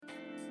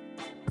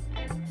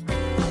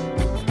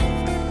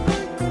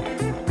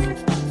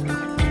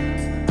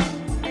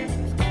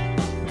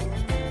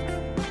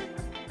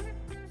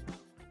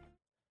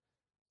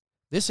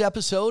This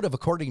episode of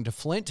According to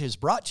Flint is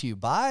brought to you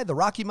by the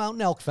Rocky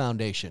Mountain Elk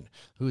Foundation,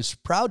 who is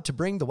proud to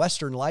bring the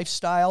Western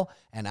lifestyle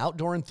and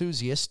outdoor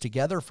enthusiasts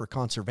together for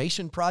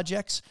conservation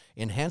projects,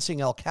 enhancing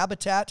elk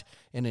habitat,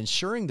 and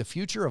ensuring the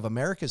future of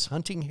America's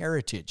hunting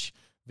heritage.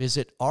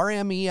 Visit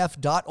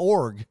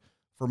rmef.org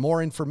for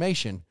more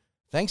information.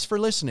 Thanks for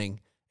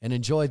listening, and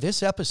enjoy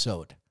this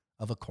episode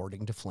of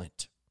According to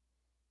Flint.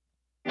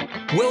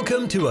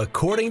 Welcome to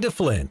According to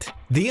Flint,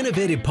 the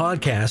innovative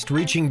podcast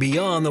reaching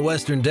beyond the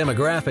Western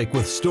demographic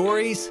with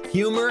stories,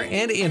 humor,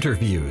 and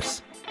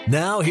interviews.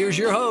 Now, here's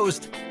your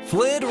host,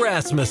 Flint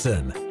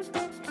Rasmussen.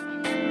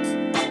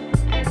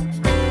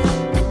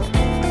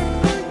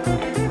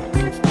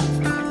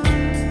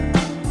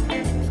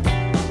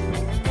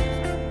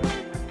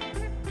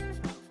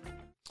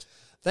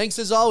 Thanks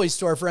as always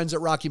to our friends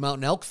at Rocky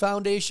Mountain Elk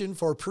Foundation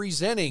for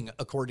presenting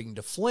According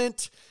to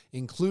Flint,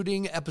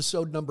 including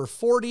episode number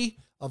 40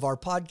 of our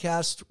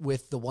podcast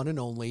with the one and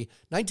only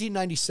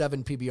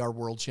 1997 PBR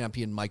World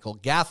Champion Michael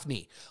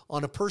Gaffney.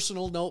 On a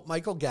personal note,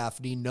 Michael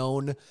Gaffney,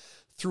 known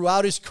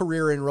throughout his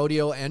career in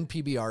rodeo and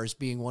PBR as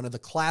being one of the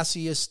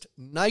classiest,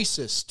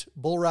 nicest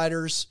bull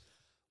riders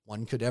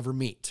one could ever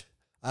meet.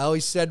 I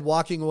always said,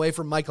 walking away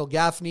from Michael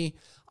Gaffney,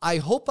 I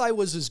hope I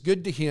was as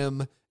good to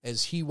him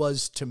as he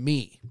was to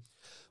me.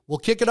 We'll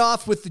kick it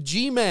off with the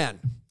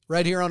G-Man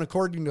right here on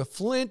According to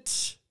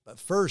Flint. But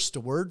first, a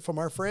word from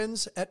our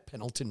friends at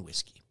Pendleton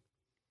Whiskey.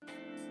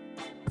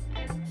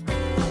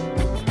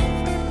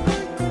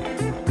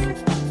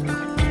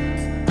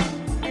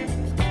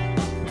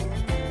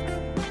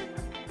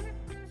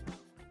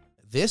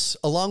 This,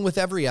 along with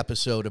every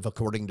episode of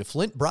According to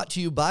Flint, brought to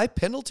you by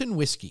Pendleton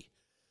Whiskey.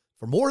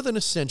 For more than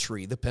a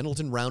century, the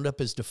Pendleton Roundup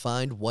has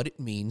defined what it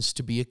means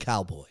to be a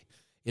cowboy.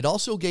 It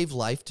also gave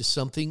life to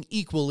something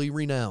equally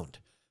renowned,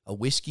 a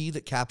whiskey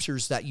that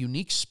captures that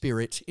unique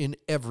spirit in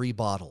every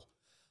bottle.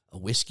 A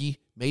whiskey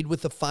made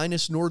with the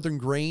finest northern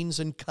grains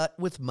and cut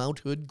with Mount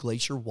Hood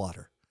Glacier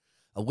water.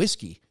 A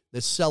whiskey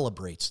that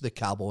celebrates the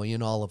cowboy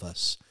in all of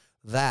us.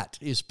 That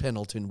is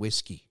Pendleton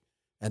Whiskey,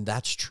 and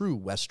that's true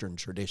Western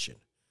tradition.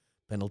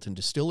 Pendleton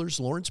Distillers,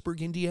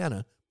 Lawrenceburg,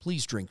 Indiana.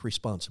 Please drink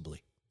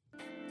responsibly.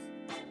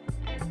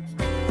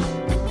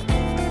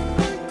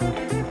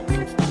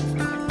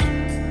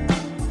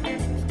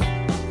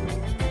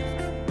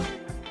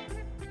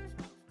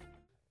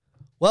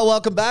 Well,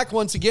 welcome back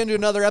once again to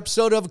another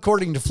episode of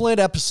According to Flint,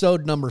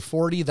 episode number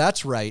 40.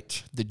 That's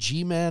right, the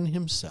G-Man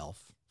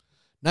himself.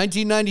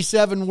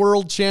 1997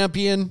 world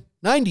champion,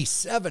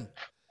 97.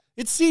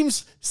 It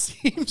seems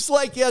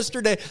like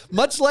yesterday,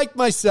 much like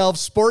myself,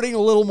 sporting a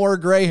little more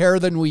gray hair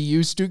than we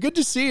used to. Good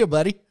to see you,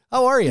 buddy.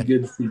 How are you?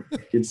 Good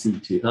to see you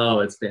too.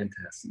 Oh, it's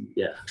fantastic.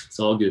 Yeah, it's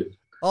all good.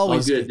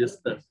 Always all good. Just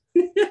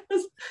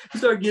you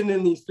start getting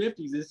in these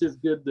 50s, it's just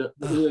good to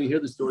really hear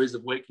the stories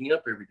of waking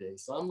up every day.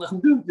 So I'm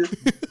doing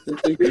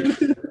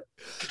good.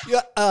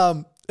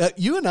 Yeah,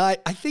 you and I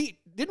think,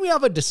 didn't we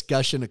have a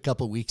discussion a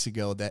couple weeks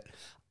ago that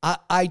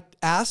I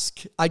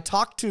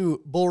talked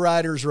to bull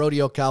riders,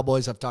 rodeo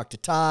cowboys. I've talked to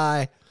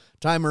Ty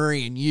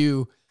Murray, and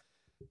you.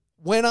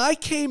 When I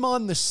came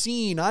on the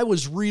scene, I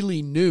was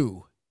really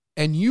new,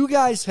 and you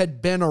guys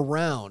had been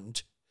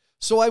around.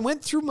 So I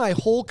went through my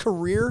whole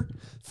career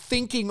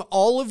thinking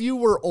all of you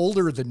were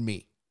older than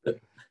me.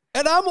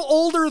 And I'm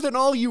older than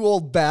all you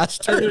old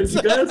bastards.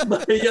 That's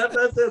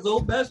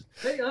old bastard.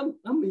 Hey,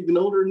 I'm even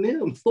older than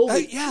them.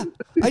 Yeah.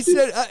 I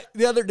said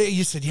the other day,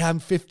 you said, yeah, I'm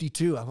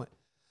 52. I went,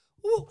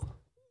 well,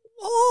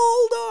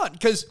 hold on.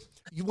 Because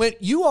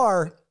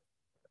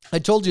I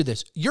told you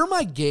this, you're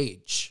my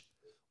gauge.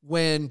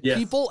 When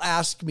people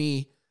ask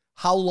me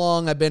how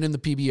long I've been in the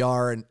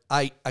PBR, and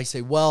I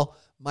say, well,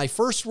 my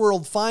first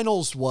World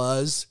Finals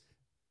was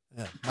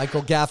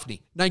Michael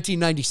Gaffney,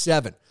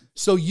 1997.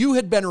 So you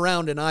had been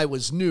around and I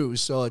was new.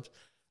 So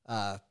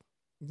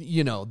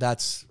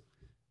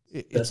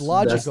it's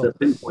logical.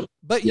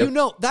 But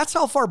that's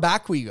how far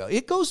back we go.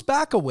 It goes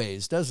back a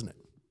ways, doesn't it?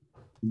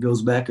 It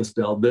goes back a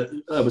spell. But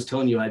I was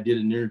telling you, I did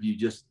an interview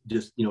just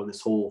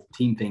this whole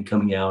team thing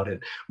coming out, and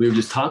we were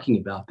just talking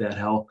about that,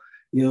 how,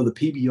 the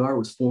PBR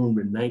was formed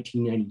in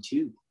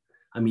 1992.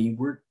 I mean,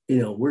 we're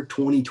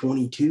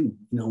 2022,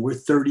 we're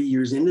 30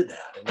 years into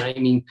that. And I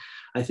mean,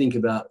 I think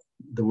about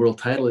the world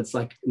title, it's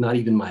like not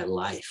even my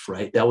life,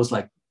 right? That was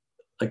like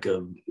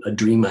a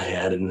dream I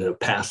had in a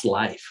past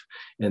life.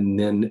 And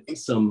then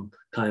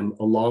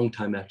a long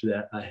time after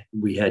that,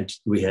 we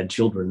had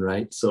children,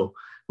 right? So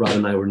Rod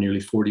and I were nearly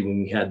 40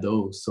 when we had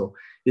those. So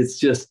it's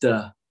just,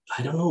 I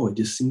don't know, it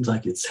just seems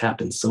like it's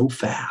happened so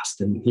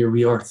fast. And here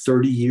we are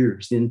 30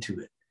 years into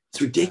it.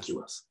 It's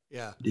ridiculous.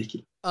 Yeah.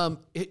 Ridiculous.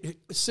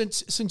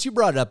 Since you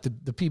brought it up, the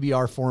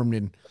PBR formed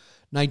in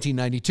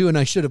 1992, and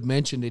I should have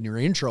mentioned in your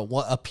intro,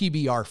 a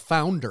PBR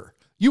founder.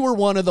 You were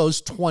one of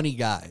those 20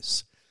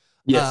 guys.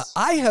 Yes.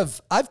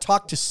 I've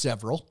talked to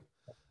several.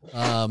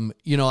 I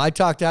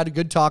had a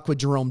good talk with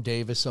Jerome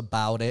Davis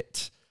about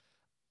it.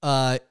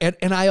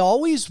 And I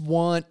always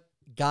want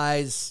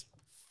guys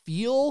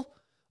feel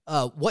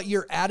what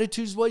your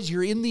attitudes was.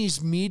 You're in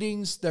these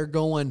meetings, they're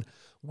going,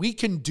 we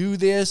can do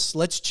this.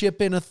 Let's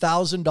chip in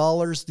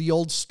 $1,000, the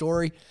old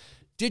story.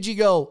 Did you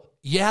go,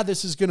 yeah,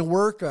 this is going to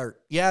work? Or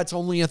yeah, it's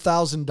only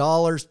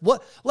 $1,000.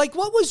 What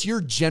was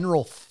your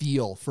general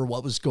feel for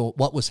what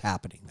was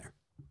happening there?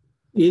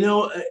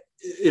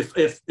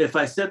 If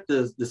I set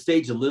the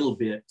stage a little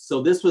bit,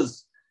 so this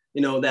was,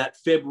 that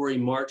February,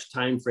 March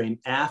timeframe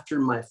after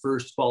my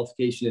first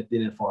qualification at the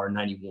NFR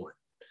 91.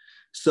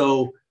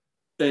 So,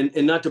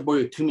 and not to bore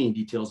you with too many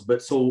details,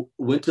 but so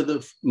went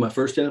to my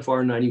first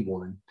NFR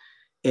 91,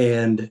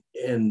 and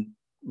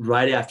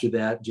right after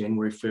that,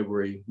 January,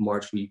 February,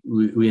 March, we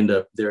end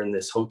up there in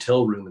this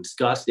hotel room in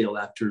Scottsdale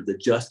after the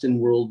Justin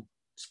World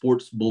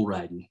Sports Bull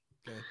Riding.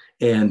 Okay.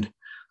 And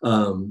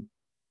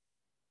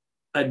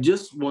I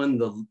just won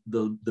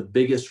the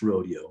biggest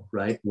rodeo,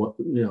 right?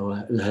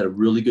 I had a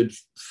really good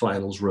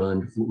finals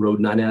run, rode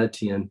 9 out of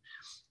 10.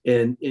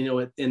 And,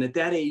 and at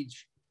that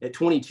age, at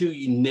 22,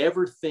 you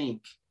never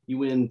think you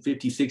win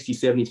 $50,000,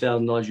 $60,000,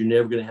 $70,000, you're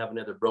never going to have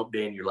another broke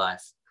day in your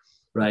life,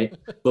 right?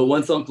 But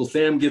once Uncle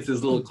Sam gets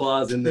his little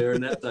claws in there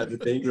and that type of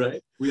thing,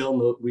 right? We all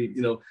know,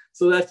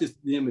 so that's just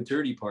the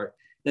immaturity part.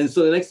 And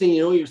so the next thing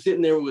you know, you're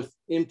sitting there with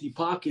empty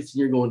pockets and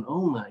you're going,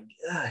 oh my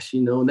gosh,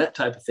 and that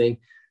type of thing.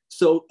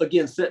 So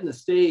again, setting the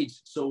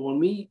stage. So when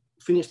we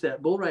finished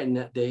that bull riding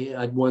that day,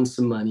 I'd won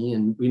some money,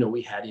 and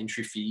we had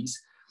entry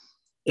fees,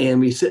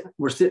 and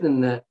we're sitting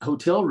in that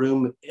hotel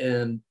room,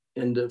 and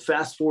to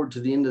fast forward to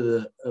the end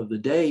of the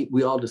day,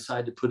 we all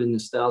decide to put in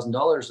this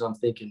 $1,000. And I'm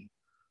thinking,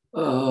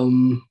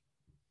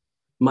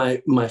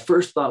 my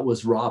first thought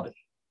was Robin,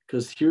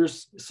 because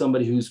here's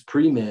somebody who's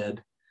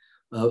pre-med,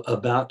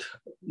 about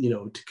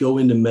to go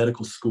into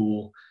medical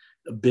school,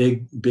 a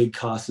big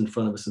cost in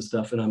front of us and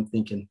stuff, and I'm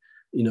thinking,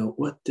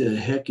 what the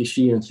heck is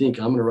she gonna think?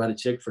 I'm gonna write a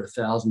check for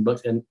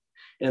 $1,000.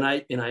 And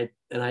I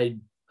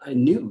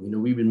knew,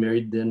 we've been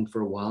married then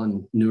for a while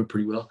and knew her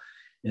pretty well.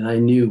 And I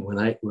knew when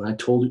I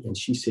told her, and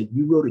she said,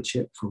 "You wrote a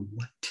check for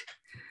what?"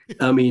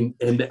 I mean,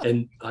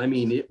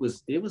 it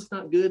was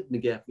not good in the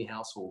Gaffney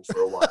household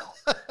for a while,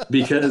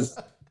 because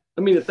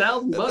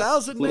 $1,000,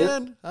 $1,000,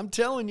 man, I'm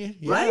telling you,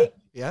 yeah, right?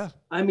 Yeah.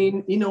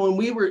 When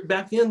we were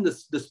back then,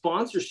 the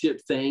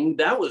sponsorship thing,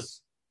 that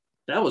was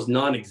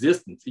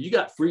non-existent. You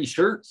got free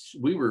shirts.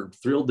 We were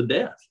thrilled to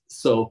death.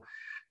 So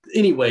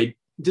anyway,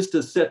 just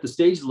to set the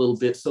stage a little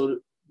bit. So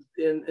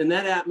in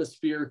that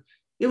atmosphere,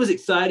 it was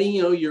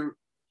exciting.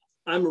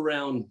 I'm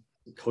around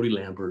Cody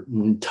Lambert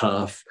and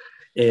Tough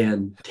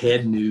and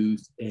Ted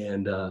News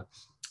and,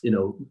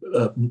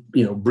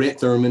 Brent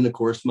Thurman, of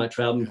course, my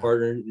traveling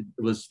partner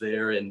was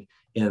there, and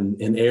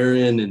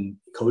Aaron and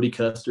Cody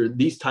Custer,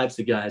 these types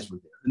of guys were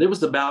there. And there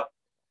was about,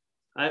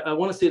 I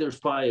want to say there's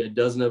probably a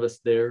dozen of us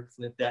there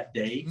that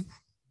day.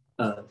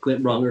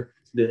 Clint Bronger,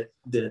 that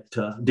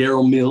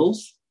Daryl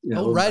Mills.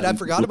 Right. I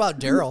forgot about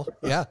Daryl.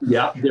 Yeah.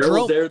 Yeah.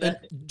 Daryl was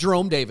there.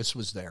 Jerome Davis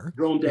was there.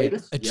 Jerome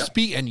Davis.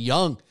 And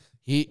young.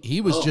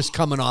 He was just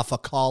coming off a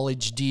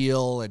college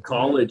deal and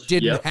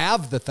didn't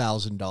have the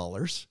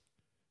 $1,000.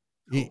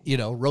 He,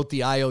 wrote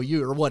the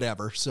IOU or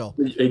whatever. So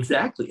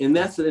exactly. And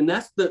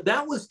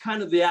that was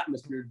kind of the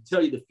atmosphere, to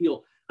tell you the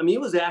feel. It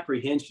was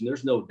apprehension.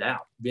 There's no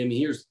doubt.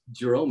 Here's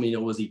Jerome.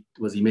 Was he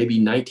maybe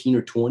 19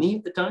 or 20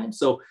 at the time?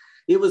 So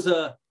it was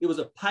a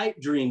pipe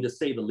dream, to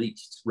say the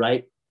least.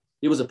 Right?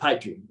 It was a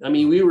pipe dream.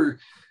 We were.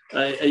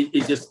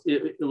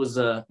 It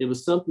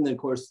was something that, of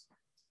course,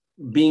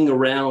 being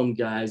around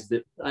guys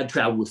that I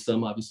traveled with,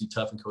 some obviously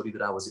Tough and Cody,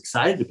 that I was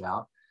excited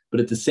about, but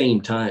at the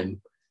same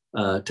time,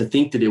 to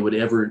think that it would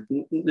ever.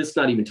 Let's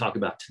not even talk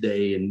about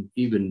today, and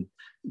even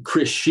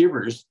Chris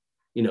Shivers.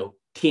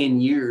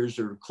 10 years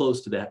or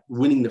close to that,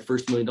 winning the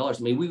first $1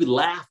 million. We would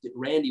laugh at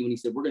Randy when he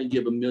said, "We're going to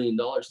give $1 million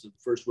to the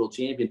first world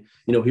champion,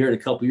 here in a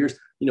couple of years."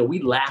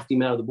 We laughed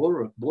him out of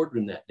the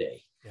boardroom that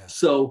day. Yeah.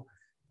 So,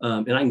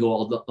 and I can go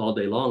all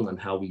day long on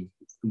how we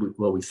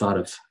thought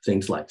of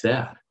things like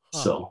that. Huh.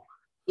 So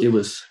it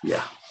was,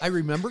 yeah. I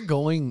remember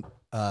going,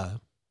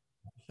 and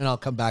I'll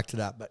come back to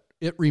that, but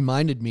it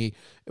reminded me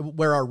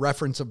where our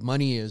reference of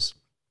money is.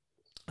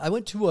 I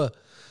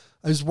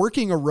was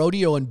working a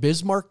rodeo in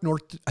Bismarck,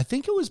 I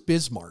think it was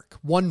Bismarck,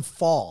 one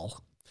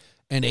fall.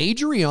 And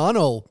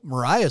Adriano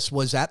Marias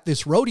was at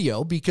this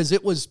rodeo because he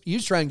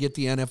was trying to get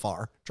the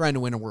NFR, trying to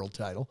win a world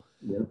title.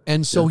 Yeah.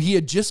 And so he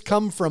had just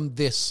come from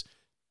this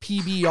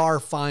PBR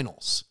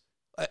finals,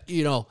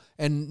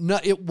 and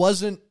it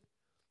wasn't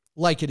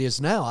like it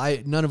is now.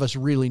 None of us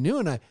really knew.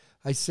 And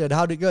I said,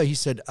 "How'd it go?" He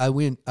said, I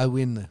win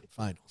the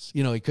finals.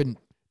 He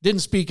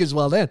didn't speak as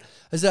well then.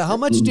 I said, "How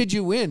much did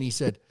you win?" He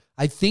said,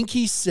 I think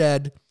he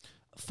said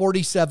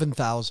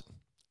 47,000.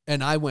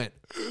 And I went,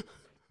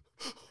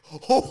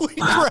 holy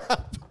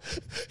crap.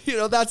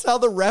 That's how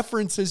the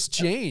reference has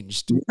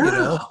changed.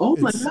 Yeah. Oh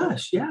my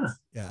gosh. Yeah.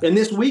 And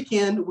this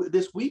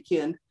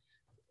weekend,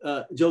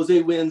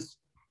 Jose wins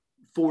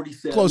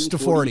 47. Close to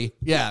 40.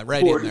 Yeah.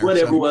 Right. 40, in there.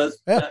 Whatever it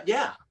was.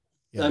 Yeah.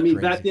 Crazy.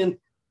 Back then,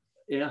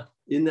 yeah.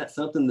 Isn't that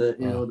something that,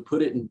 to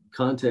put it in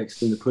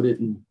context and to put it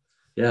in,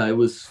 it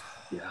was,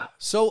 yeah.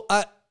 So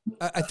I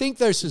think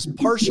this is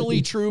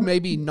partially true,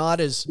 maybe not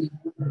as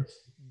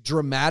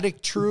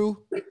dramatic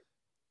true.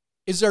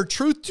 is there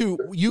truth to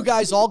you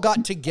guys all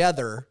got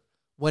together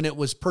when it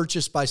was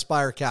purchased by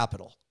Spire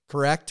Capital,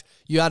 correct?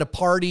 You had a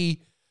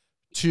party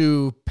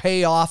to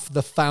pay off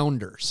the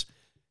founders.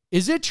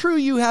 Is it true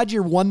you had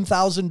your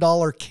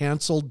 $1,000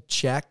 canceled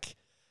check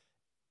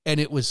and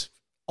it was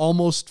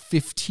almost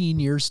 15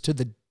 years to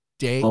the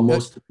day?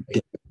 Almost.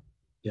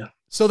 Yeah.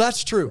 So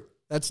that's true.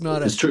 That's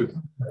not It's true.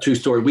 True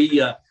story.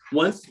 We,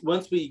 once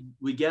we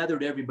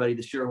gathered everybody,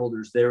 the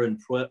shareholders there in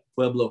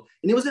Pueblo,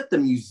 and it was at the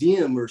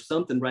museum or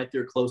something right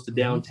there close to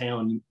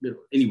downtown.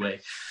 Anyway,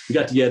 we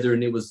got together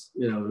and it was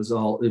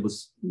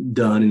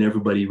done, and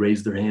everybody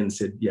raised their hand and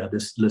said, yeah,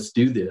 let's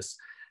do this.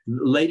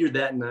 Later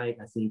that night,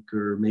 I think,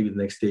 or maybe the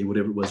next day,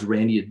 whatever it was,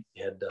 Randy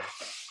had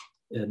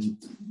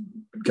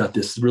got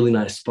this really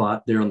nice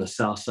spot there on the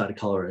south side of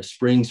Colorado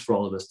Springs for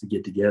all of us to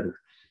get together.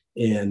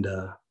 And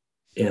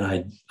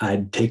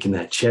I'd taken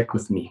that check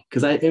with me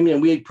because I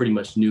mean, we pretty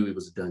much knew it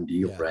was a done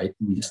deal, right?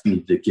 We just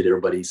needed to get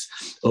everybody's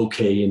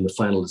okay in the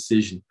final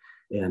decision.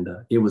 And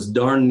it was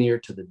darn near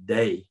to the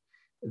day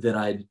that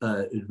I'd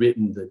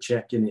written the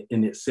check, and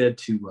it said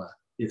to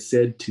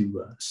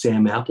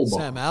Sam Applebaum.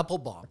 Sam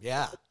Applebaum,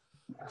 yeah.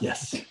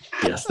 Yes,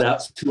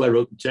 that's who I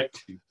wrote the check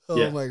to.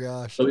 Oh my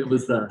gosh! So it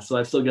was. So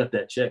I've still got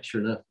that check.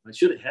 Sure enough, I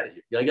should have had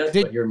it here. I got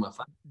it right here in my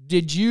file.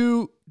 Did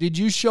you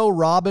show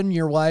Robin,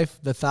 your wife,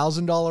 the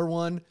 $1,000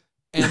 one?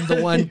 And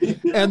the one,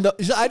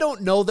 I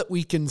don't know that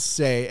we can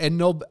say, and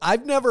no,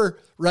 I've never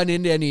run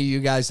into any of you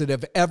guys that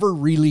have ever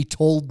really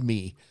told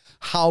me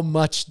how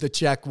much the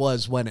check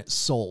was when it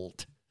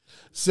sold.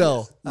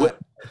 So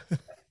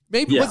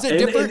maybe, was it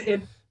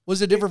different?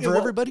 Was it different for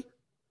everybody?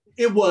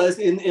 It was.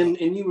 And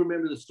you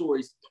remember the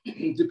stories,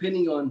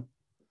 depending on,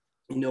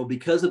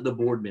 because of the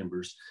board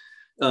members,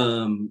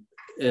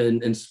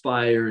 and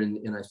Spire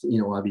and I,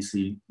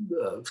 obviously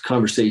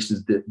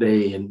conversations that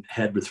they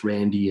had with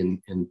Randy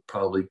and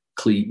probably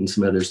Cleet and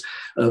some others,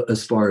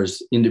 as far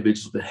as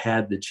individuals that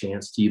had the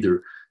chance to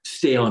either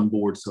stay on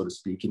board, so to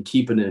speak, and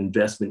keep an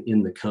investment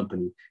in the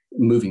company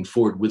moving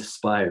forward with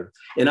Spire.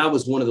 And I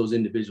was one of those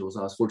individuals.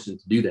 I was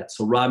fortunate to do that.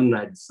 So Robin and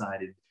I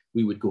decided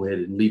we would go ahead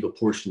and leave a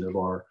portion of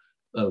our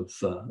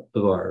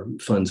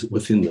funds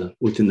within the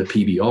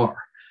PBR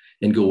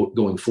and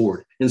going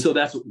forward. And so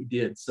that's what we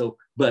did. So,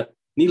 but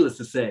needless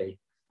to say,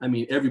 I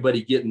mean,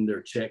 everybody getting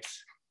their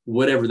checks,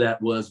 whatever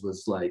that was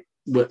like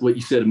what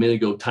you said a minute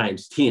ago,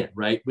 times 10,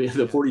 right? We have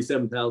the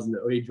 47,000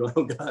 that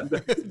Adriano got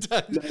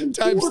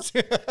times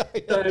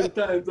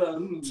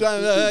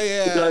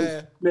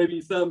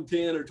maybe some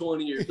 10 or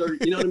 20 or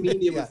 30. You know what I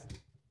mean? It was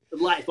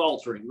life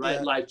altering, right?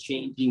 Yeah. Life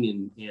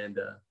changing, and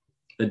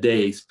a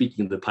day.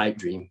 Speaking of the pipe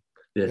dream,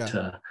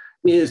 that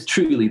is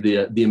truly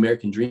the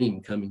American dream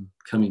coming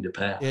to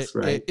pass,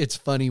 right? It's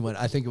funny when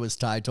I think it was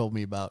Ty told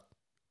me about.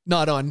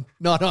 Not on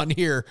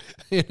here,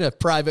 in a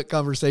private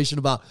conversation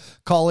about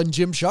calling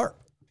Jim Sharp.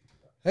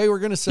 Hey, we're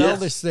going to sell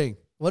this thing.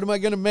 What am I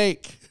going to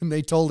make? And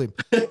they told him,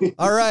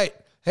 all right.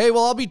 Hey,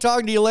 well, I'll be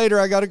talking to you later.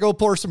 I got to go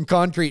pour some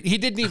concrete. He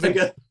didn't even,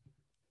 it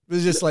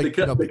was just like,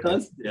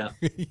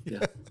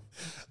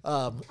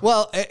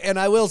 well, and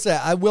I will say,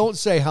 I won't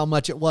say how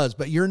much it was,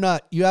 but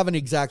you haven't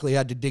exactly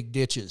had to dig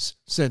ditches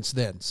since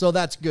then. So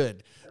that's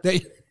good.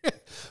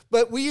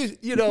 But we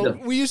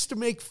used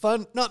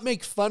to not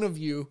make fun of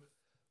you,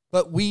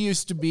 but we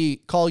used to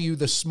call you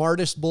the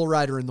smartest bull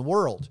rider in the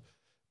world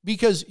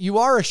because you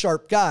are a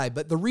sharp guy.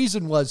 But the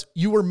reason was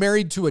you were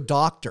married to a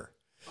doctor.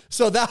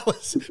 So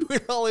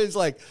we're always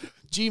like,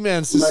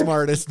 G-Man's the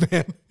smartest,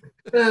 man.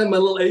 My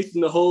little ace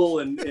in the hole.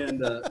 And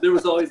there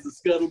was always the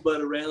scuttlebutt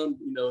around,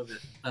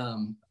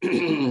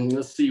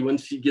 let's see, when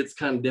she gets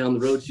kind of down the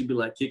road, she'd be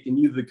like kicking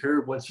you to the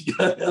curb once she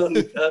got out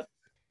and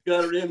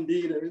got her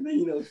MD and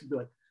everything, she'd be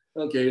like,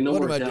 okay, no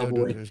more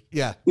cowboy.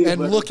 Yeah.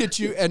 And look at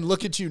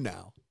you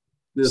now.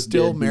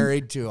 Still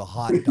married to a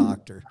hot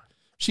doctor.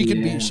 She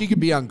could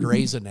be on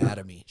Grey's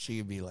Anatomy. She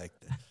could be like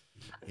that.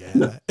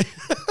 Yeah.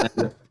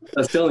 I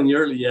was telling you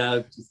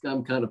earlier,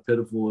 I'm kind of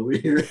pitiful over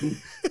here.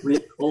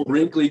 Old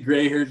wrinkly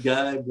gray-haired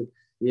guy,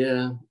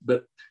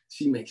 but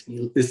she makes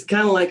me, it's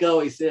kind of like I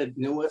always said,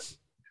 you know what?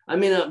 I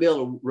may not be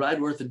able to ride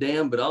worth a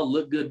damn, but I'll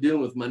look good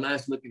doing with my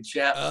nice looking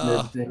chaps and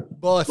everything.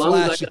 Boy, as long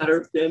as I got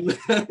her then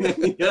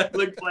I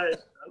look flash.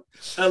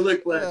 I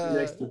look flash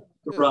next to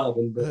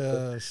Robin.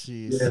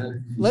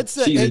 Let's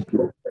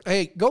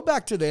go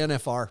back to the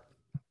NFR.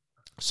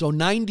 So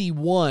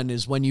 91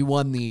 is when you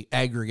won the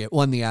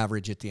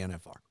average at the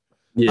NFR.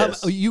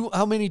 Yes.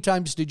 How many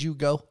times did you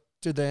go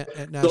to the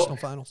national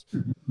finals?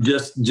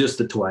 Just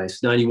the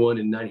twice, 91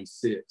 and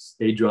 96.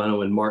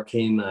 Adriano and Mark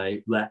Kane and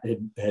I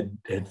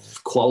had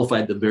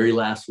qualified the very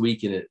last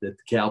weekend at the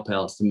Cow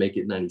Palace to make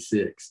it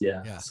 96.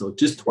 Yeah. So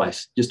just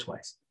twice.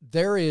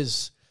 There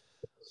is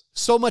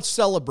so much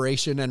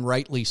celebration, and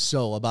rightly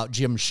so, about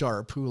Jim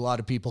Sharp, who a lot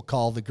of people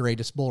call the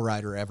greatest bull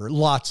rider ever.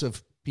 Lots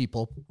of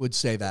people would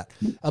say that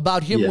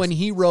about him when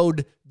he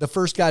rode the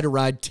first guy to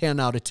ride 10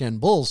 out of 10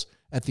 bulls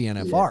at the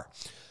NFR.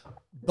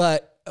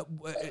 But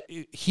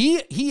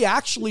he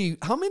actually,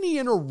 how many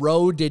in a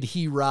row did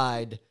he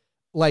ride?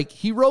 Like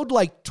he rode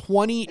like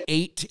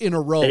 28 in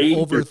a row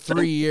over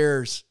 3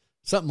 years,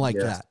 something like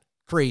that.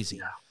 Crazy.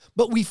 Yeah.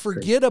 But we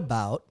forget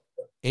about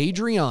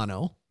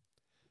Adriano,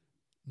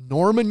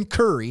 Norman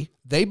Curry.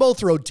 They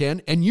both rode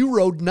 10, and you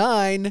rode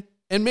 9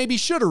 and maybe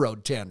should have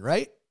rode 10,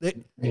 right?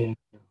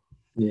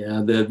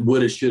 Yeah, the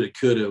woulda, shoulda,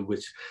 coulda,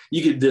 which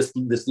you could this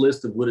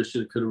list of woulda,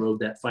 shoulda, coulda rode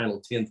that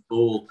final 10th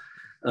bull,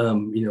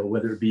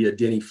 whether it be a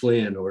Denny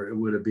Flynn or it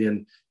would have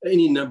been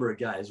any number of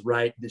guys,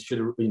 right? That should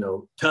have,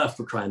 Tough,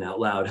 for crying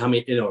out loud. How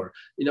many,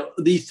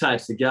 these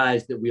types of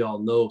guys that we all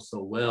know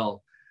so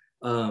well.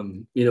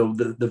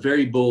 The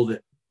very bull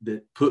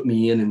that put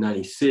me in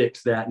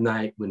 96 that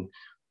night when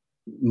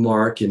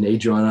Mark and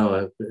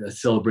Adriano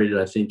celebrated,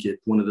 I think, at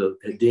one of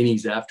at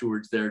Denny's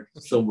afterwards there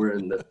somewhere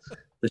in the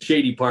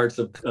shady parts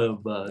of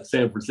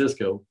San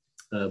Francisco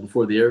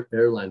before the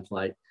airline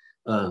flight,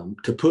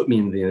 to put me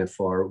in the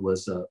NFR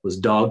was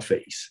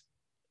Dogface,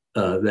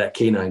 that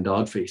K9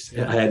 Dogface.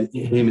 Yeah. I had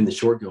him in the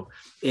short go.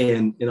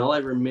 And all I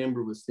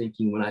remember was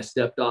thinking, when I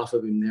stepped off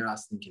of him there, I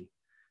was thinking,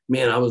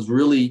 man, I was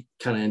really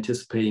kind of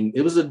anticipating,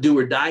 it was a do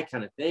or die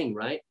kind of thing,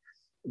 right?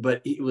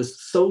 But it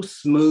was so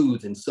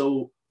smooth, and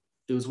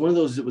it was one of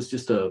those, it was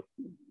just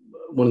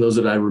one of those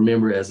that I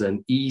remember as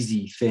an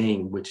easy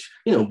thing, which,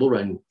 bull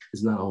riding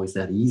is not always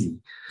that easy.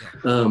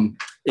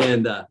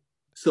 Yeah.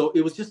 So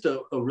it was just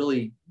a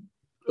really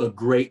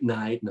great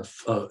night, and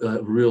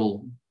a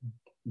real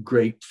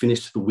great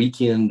finish to the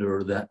weekend,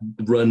 or that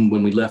run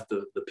when we left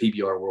the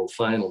PBR World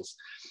Finals.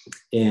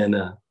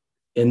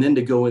 And then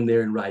to go in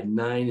there and ride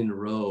 9 in a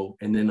row.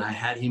 And then I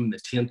had him in the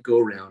 10th go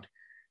around,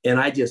 and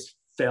I just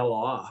fell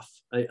off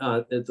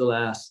at the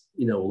last,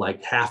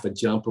 like half a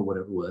jump or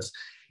whatever it was.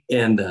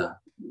 And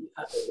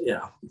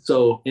yeah.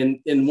 So, and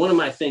one of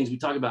my things, we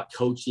talk about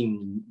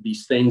coaching,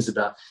 these things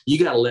about,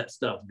 you got to let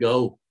stuff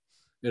go,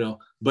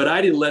 but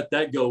I didn't let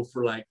that go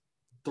for like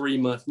 3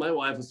 months. My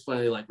wife was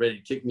finally like ready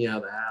to kick me out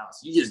of the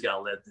house. You just got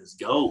to let this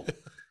go.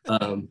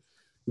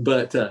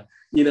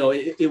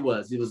 It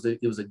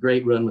was a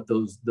great run with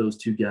those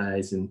two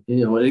guys. And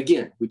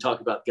again, we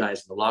talk about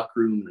guys in the locker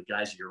room and the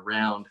guys you're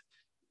around,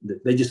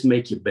 they just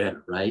make you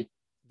better, right?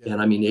 Yeah.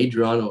 And I mean,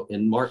 Adriano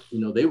and Mark,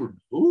 they were,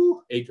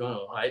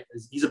 Adriano, right?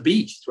 He's a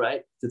beast,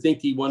 right? To think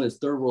he won his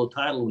 3rd world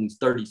title when he's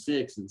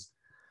 36 is,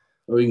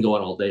 we can go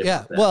on all day.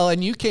 Yeah. Well,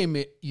 and you came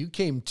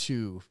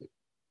to,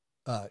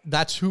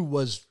 that's who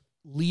was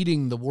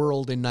leading the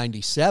world in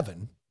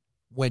 97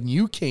 when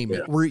you came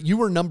in. You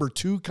were number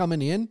 2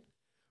 coming in?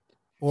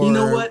 Or you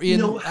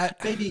know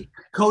what? Maybe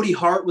Cody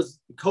Hart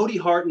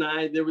and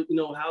I, there was,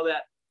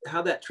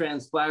 how that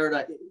transpired.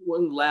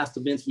 One of the last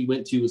events we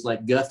went to was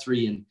like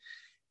Guthrie, and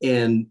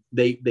I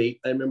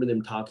remember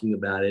them talking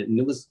about it, and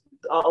it was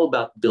all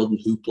about building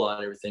hoopla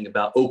and everything,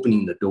 about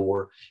opening the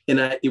door. And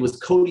it was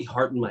Cody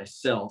Hart and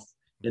myself,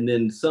 and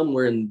then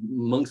somewhere in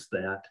amongst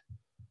that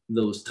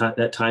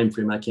time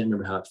frame, I can't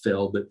remember how it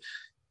fell, but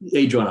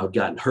Adriano had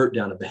gotten hurt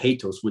down at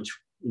Bajetos, which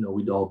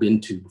we'd all been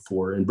to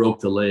before, and broke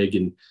the leg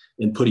and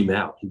put him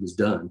out. He was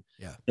done.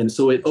 Yeah. And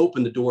so it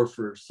opened the door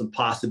for some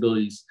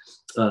possibilities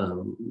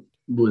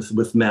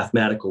with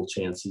mathematical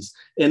chances.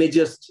 And it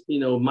just,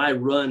 my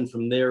run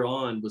from there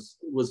on was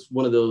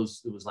one of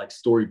those, it was like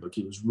storybook.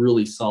 It was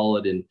really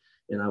solid, and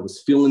I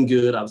was feeling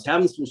good. I was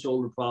having some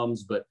shoulder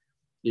problems, but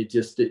I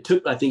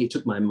think it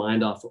took my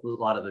mind off a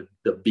lot of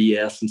the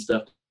BS and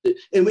stuff.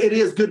 And it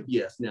is good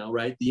BS now,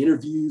 right? The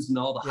interviews and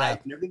all the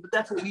hype and everything, but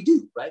that's what we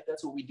do, right?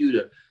 That's what we do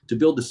to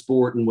build the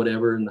sport and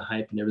whatever, and the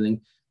hype and everything.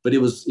 But it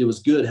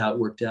was good how it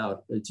worked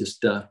out. It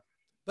just,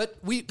 but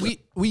we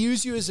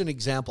use you as an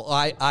example.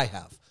 I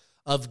have,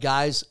 of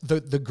guys,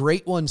 the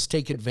great ones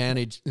take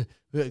advantage.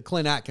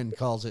 Clint Atkin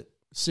calls it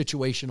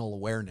situational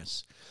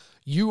awareness.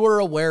 You were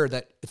aware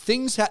that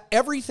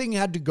everything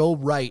had to go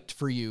right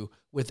for you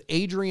with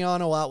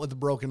Adriano out with a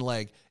broken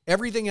leg.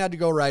 Everything had to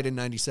go right in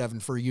 97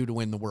 for you to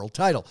win the world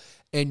title.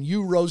 And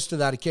you rose to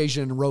that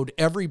occasion and rode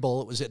every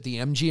bull. It was at the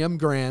MGM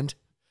Grand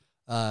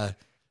that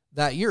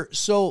year.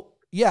 So,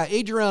 yeah,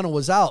 Adriano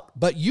was out,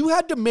 but you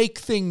had to make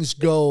things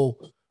go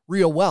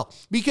real well.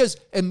 Because,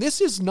 and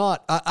this is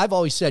not, I've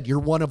always said, you're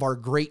one of our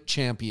great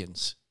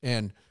champions,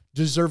 and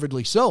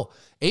deservedly so.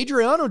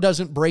 Adriano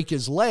doesn't break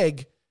his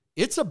leg.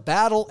 It's a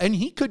battle, and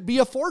he could be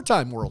a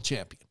 4-time world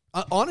champion.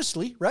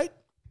 Honestly, right?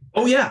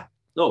 Oh, yeah.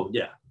 Oh,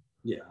 yeah.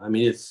 Yeah. I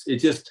mean, it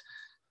just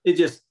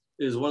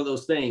is one of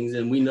those things.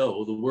 And we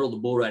know the world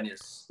of bull riding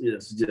is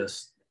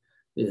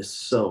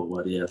so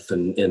what if,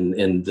 and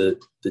the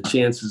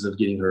chances of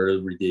getting hurt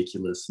are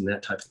ridiculous and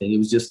that type of thing. It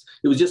was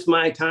just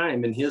my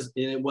time, and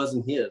it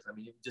wasn't his. I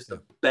mean, it was just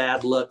a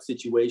bad luck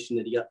situation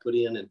that he got put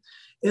in.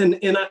 And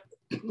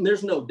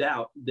there's no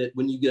doubt that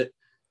when you get,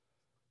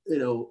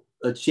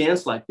 a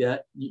chance like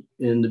that,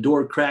 and the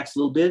door cracks a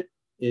little bit,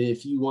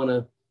 if you want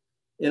to,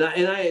 and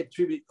I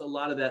attribute a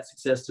lot of that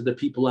success to the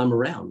people I'm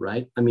around,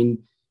 right? I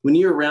mean, when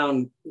you're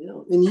around,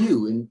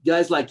 and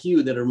guys like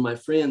you that are my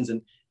friends,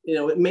 and,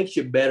 it makes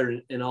you better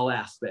in all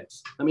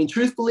aspects. I mean,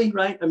 truthfully,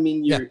 right? I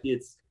mean,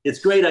 it's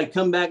great. I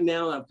come back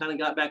now, I've kind of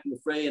got back in the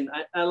fray, and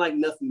I like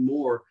nothing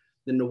more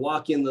than to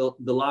walk in the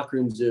locker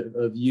rooms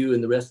of you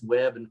and the rest of the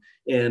web.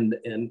 And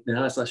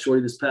I saw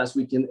Shorty this past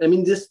weekend. I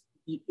mean, just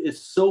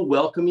it's so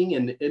welcoming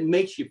and it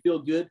makes you feel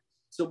good.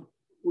 So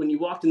when you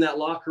walked in that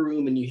locker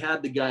room and you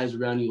had the guys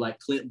around you like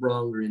Clint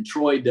Bronger and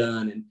Troy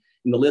Dunn and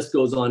the list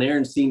goes on,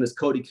 Aaron Seamus,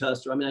 Cody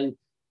Custer.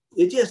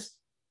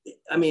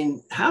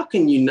 How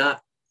can you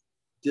not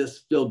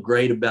just feel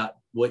great about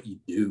what you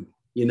do,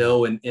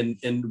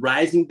 and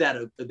rising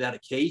that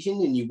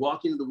occasion, and you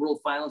walk into the World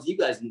Finals, you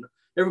guys,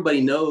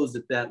 everybody knows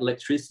that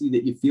electricity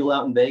that you feel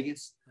out in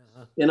Vegas.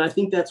 Uh-huh. And I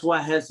think that's why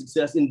I had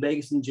success in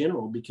Vegas in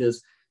general,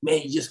 because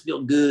man, you just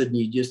feel good.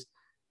 And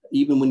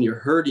even when you're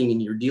hurting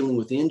and you're dealing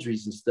with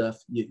injuries and stuff,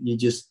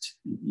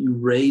 you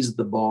raise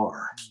the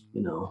bar,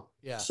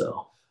 Yeah.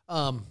 So,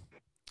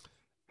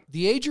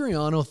 the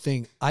Adriano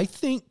thing, I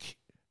think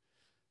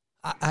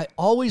I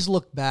always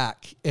look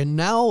back, and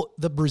now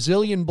the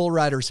Brazilian bull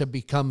riders have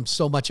become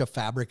so much a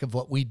fabric of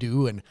what we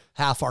do, and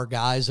half our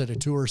guys at a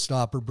tour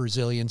stop are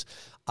Brazilians.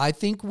 I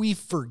think we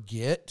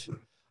forget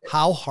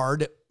how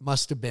hard it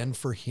must have been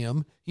for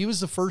him. He was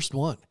the first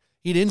one.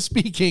 He didn't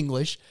speak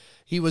English.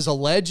 He was a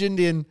legend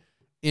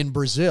in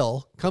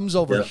Brazil, comes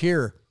over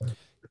here.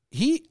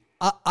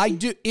 I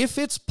do, if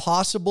it's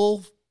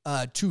possible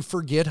to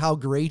forget how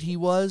great he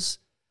was,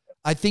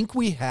 I think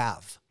we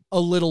have a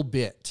little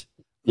bit.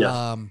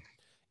 Yeah.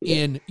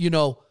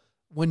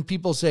 When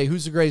people say,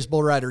 who's the greatest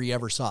bull rider you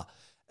ever saw?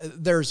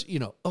 There's,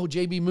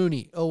 J.B.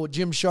 Mooney,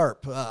 Jim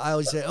Sharp. I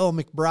always say,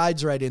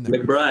 McBride's right in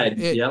there.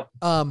 McBride, yep.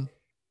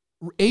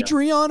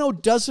 Adriano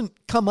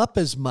doesn't come up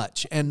as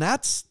much, and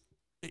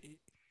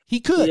he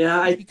could.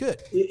 Yeah, he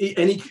could.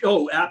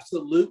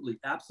 Absolutely.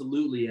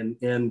 Absolutely.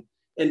 And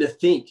to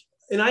think,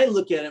 and I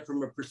look at it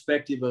from a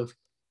perspective of,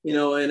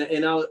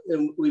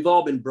 and we've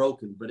all been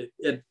broken, but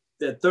at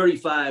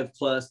 35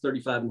 plus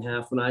 35 and a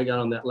half, when I got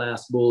on that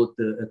last bull at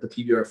the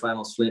PBR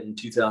Finals Flint in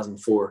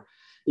 2004,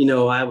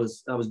 I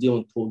was dealing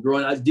with pulled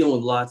groin. I was dealing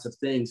with lots of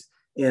things,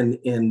 and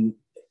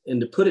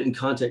to put it in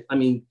context,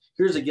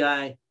 here's a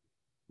guy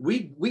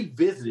we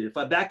visited. If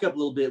I back up a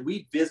little bit,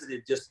 we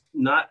visited just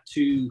not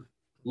too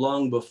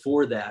long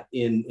before that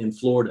in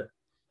Florida,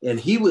 and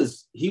he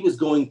was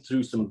going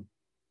through some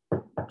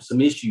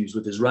issues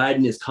with his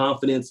riding, his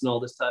confidence, and all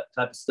this type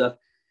of stuff.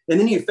 And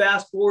then you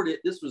fast forward it,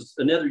 this was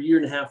another year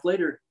and a half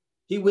later,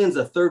 he wins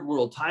a third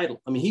world title.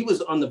 He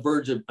was on the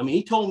verge of,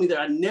 he told me that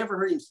I never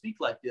heard him speak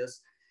like this.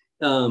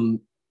 And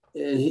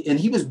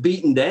he was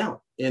beaten down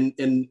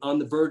and on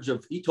the verge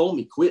of, he told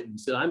me quitting. He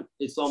said,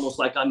 it's almost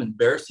like I'm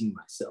embarrassing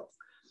myself.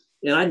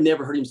 And I'd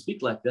never heard him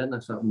speak like that. And I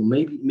thought, well,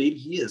 maybe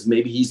he is,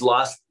 maybe he's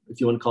lost, if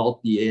you want to call it,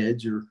 the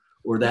edge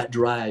or that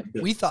drive.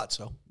 We thought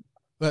so,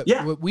 but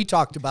yeah, we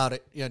talked about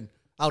it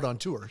out on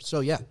tour. So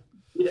yeah.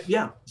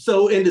 Yeah.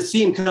 So, and to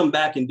see him come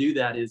back and do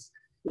that is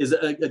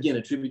again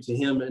a tribute to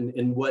him and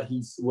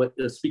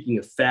speaking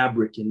of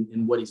fabric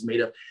and what he's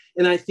made of.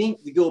 And I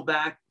think to go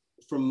back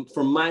from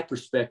my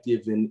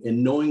perspective and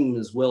knowing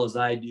him as well as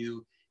I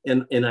do,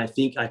 and I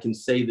think I can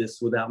say this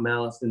without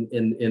malice and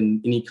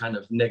any kind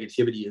of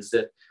negativity, is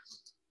that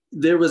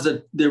there was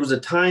a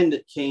time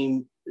that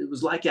came. It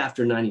was like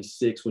after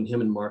 '96 when him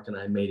and Mark and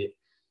I made it.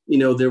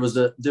 There was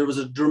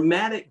a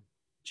dramatic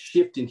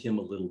shift in him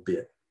a little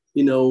bit.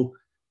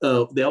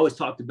 They always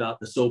talked about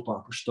the soap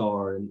opera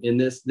star and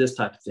this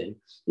type of thing.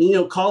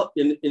 And, call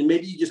it, and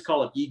maybe you just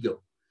call it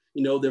ego.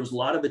 There was a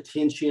lot of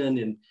attention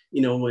and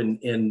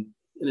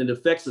it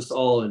affects us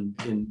all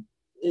and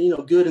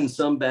good and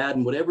some bad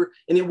and whatever.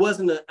 And it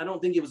wasn't I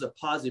don't think it was a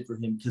positive for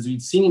him, because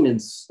we'd seen him in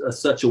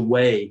such a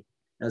way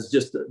as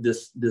just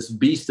this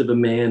beast of a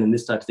man and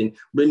this type of thing.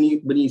 But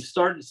when you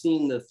started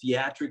seeing the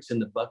theatrics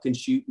and the buck and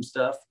shoot and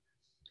stuff,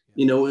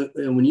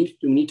 and when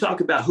you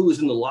talk about who was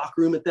in the locker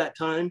room at that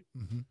time,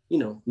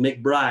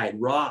 McBride,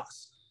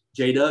 Ross,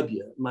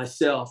 JW,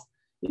 myself,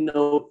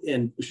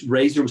 and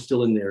Razor was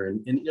still in there.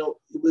 And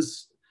it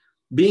was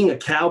being a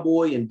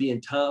cowboy and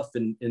being tough.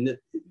 And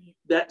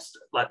that's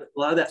like a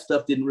lot of that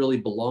stuff didn't really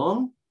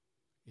belong.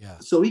 Yeah.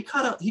 So he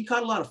caught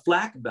a lot of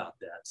flack about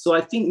that. So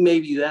I think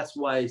maybe that's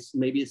why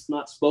maybe it's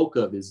not spoke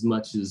of as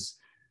much as,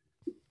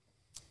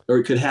 or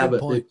it could have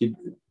you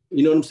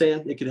know what I'm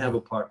saying? It could have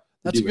a part.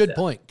 That's a good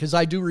point, because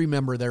I do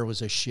remember there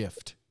was a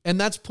shift, and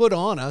that's put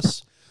on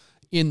us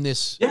in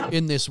this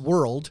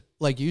world,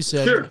 like you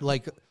said,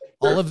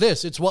 all of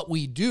this. It's what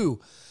we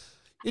do.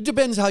 It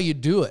depends how you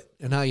do it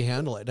and how you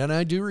handle it. And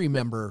I do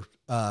remember,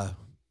 I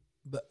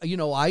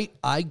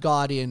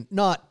got in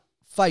not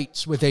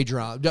fights with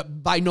Adrian,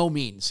 by no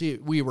means.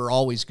 We were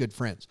always good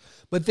friends,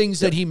 but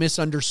things that he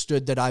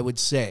misunderstood that I would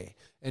say,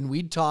 and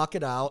we'd talk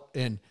it out.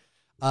 And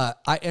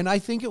I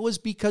think it was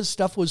because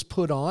stuff was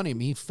put on him.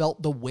 He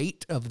felt the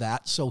weight of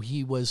that, so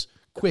he was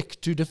quick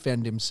to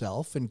defend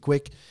himself and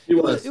quick.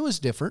 It was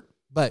different,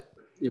 but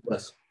it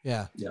was.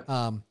 Yeah.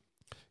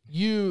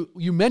 You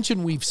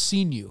mentioned we've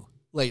seen you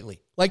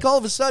lately. Like all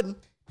of a sudden,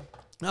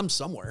 I'm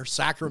somewhere,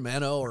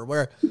 Sacramento or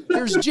where.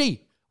 Here's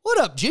G. What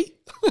up, G?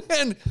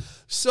 And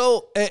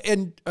so,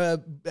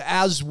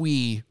 as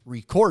we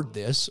record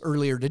this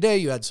earlier today,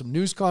 you had some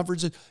news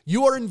conferences.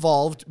 You are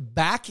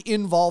back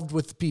involved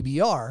with the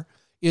PBR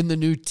in the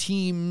new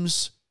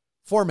teams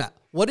format.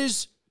 What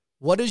is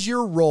What is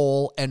your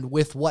role and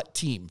with what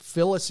team?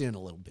 Fill us in a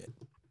little bit.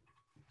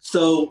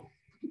 So,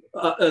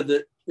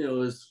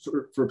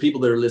 for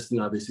people that are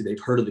listening, obviously they've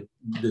heard of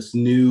this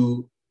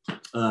new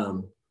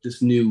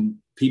PBR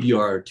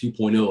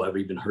 2.0. I've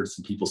even heard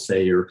some people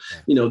say, or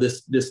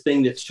this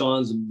thing that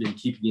Sean's been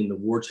keeping in the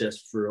war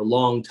chest for a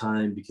long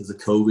time because of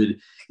COVID,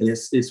 and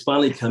it's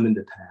finally coming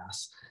to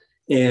pass.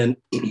 And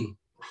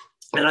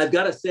I've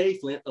got to say,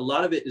 Flint, a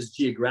lot of it is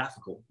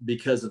geographical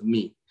because of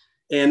me,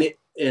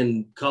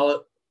 and call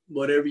it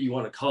whatever you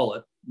want to call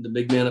it, the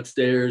big man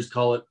upstairs,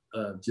 call it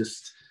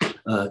just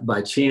by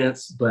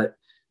chance, but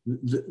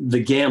the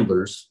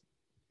Gamblers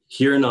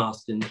here in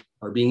Austin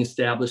are being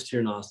established here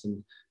in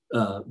Austin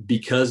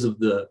because of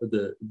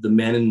the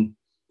man and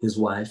his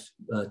wife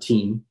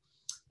team,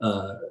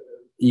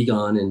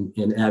 Egon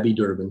and Abby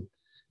Durbin,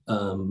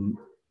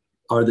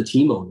 are the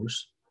team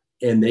owners,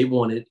 and they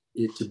wanted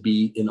it to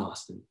be in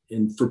Austin.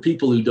 And for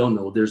people who don't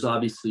know, there's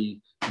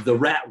obviously the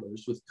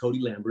Rattlers with Cody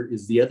Lambert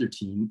is the other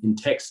team in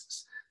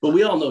Texas. But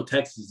we all know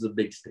Texas is a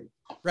big state.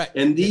 Right.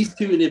 And these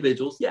two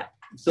individuals, yeah.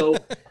 So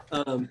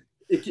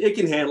it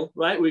can handle,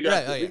 right? We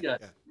got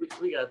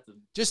the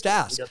just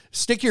ask.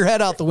 Stick your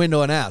head out the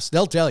window and ask.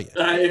 They'll tell you.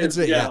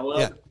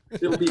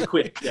 It'll be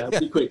quick. Yeah, it'll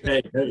be quick.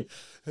 Hey,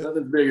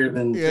 nothing's bigger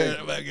than. Yeah,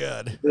 oh my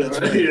God. That's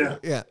right.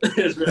 Yeah,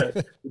 that's right.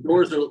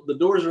 The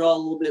doors are all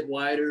a little bit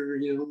wider,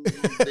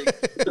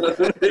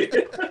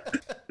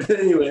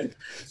 Anyway,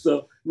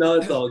 so no,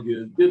 it's all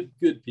good.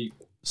 Good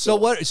people. So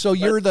what? So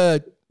you're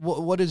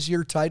what is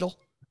your title?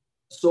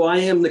 So I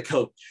am the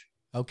coach.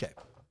 Okay.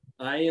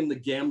 I am the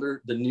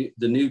Gambler, the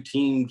new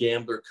team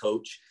Gambler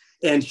coach.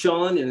 And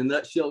Sean, in a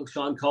nutshell,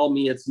 Sean called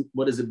me.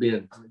 What has it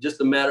been?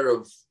 Just a matter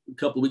of a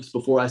couple of weeks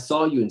before I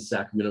saw you in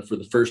Sacramento for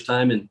the first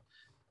time. And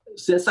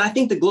since I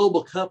think the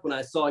Global Cup, when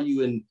I saw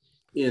you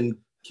in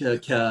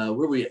where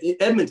were we? In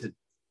Edmonton,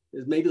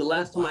 is maybe the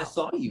last time I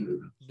saw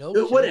you.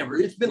 Whatever.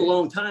 It's been a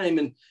long time.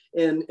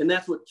 And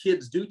that's what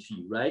kids do to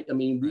you, right? I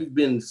mean, we've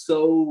been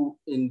so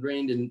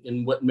ingrained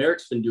in what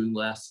Merrick's been doing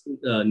last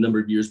number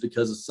of years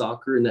because of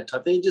soccer and that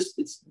type of thing.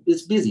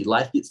 It's busy.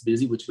 Life gets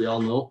busy, which we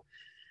all know.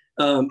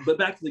 But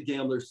back to the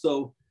Gamblers.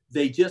 So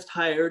they just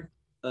hired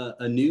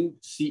a new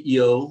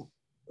CEO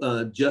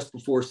just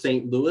before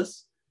St.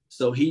 Louis.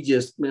 So he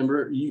just,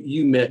 remember,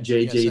 you met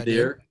JJ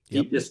there.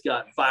 Yep. He just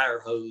got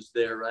fire hosed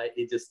there, right?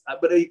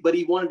 But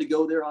he wanted to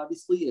go there,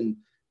 obviously,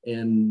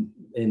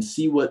 and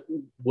see what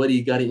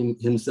he got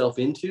himself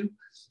into,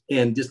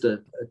 and just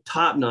a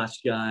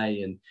top-notch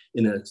guy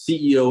and a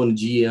CEO and a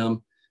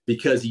GM,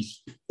 because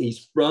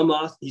he's from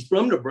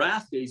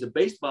Nebraska. He's a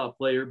baseball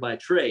player by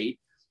trade,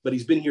 but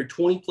he's been here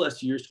 20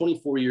 plus years,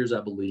 24 years,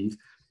 I believe.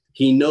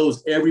 He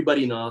knows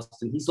everybody in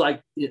Austin. He's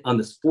like on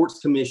the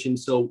sports commission.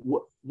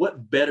 So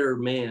what better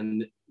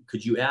man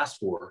could you ask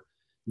for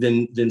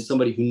than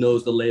somebody who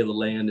knows the lay of the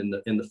land and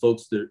the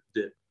folks that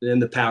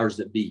and the powers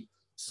that be.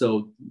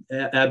 So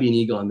Abby and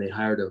Egon, they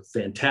hired a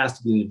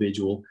fantastic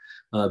individual.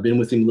 Been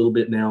with him a little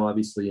bit now,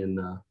 obviously, and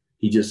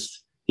he's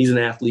an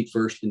athlete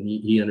first, and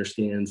he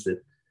understands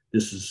that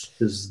this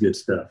is good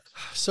stuff.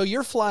 So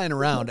you're flying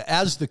around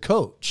as the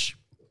coach.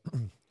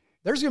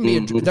 There's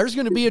going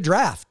to be a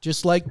draft,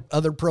 just like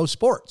other pro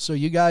sports. So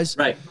you guys,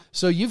 right?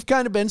 So you've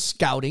kind of been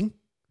scouting,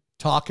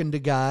 talking to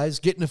guys,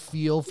 getting a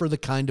feel for the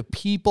kind of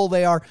people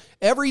they are,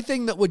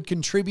 everything that would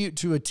contribute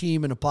to a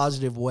team in a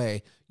positive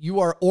way,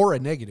 or a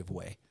negative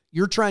way.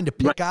 You're trying to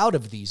pick out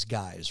of these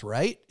guys,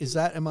 right?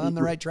 Am I on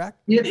the right track?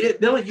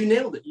 No, you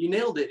nailed it. You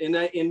nailed it.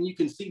 And you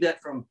can see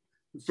that from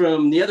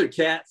the other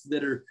cats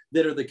that are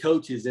the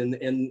coaches and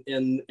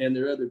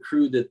their other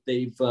crew that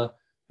they've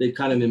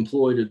kind of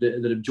employed or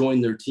that have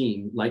joined their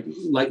team, like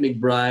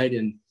McBride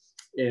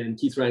and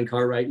Keith Ryan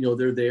Cartwright.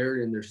 They're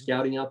there and they're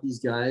scouting out these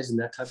guys and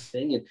that type of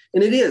thing.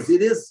 And it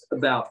is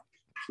about,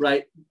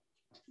 right?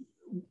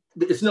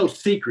 It's no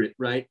secret,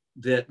 right,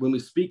 that when we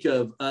speak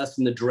of us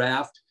in the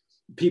draft,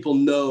 people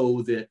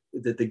know that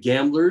the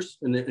Gamblers,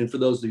 and for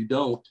those who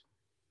don't,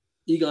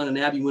 Egon and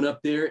Abby went up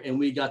there and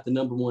we got the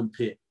number one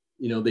pick.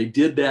 They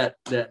did that.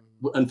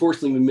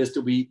 Unfortunately, we missed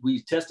it.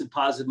 We tested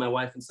positive, my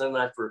wife and son and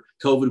I, for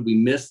COVID. We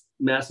missed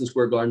Madison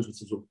Square Gardens,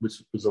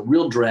 which was a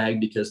real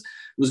drag, because it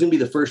was going to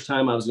be the first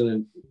time I was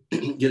going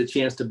to get a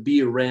chance to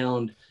be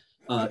around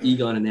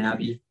Egon and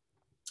Abby,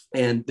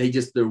 and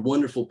they're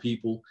wonderful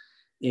people.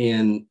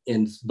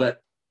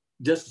 But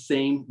just the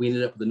same, we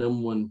ended up with the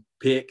number one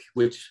pick,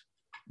 which,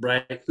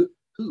 Brian, who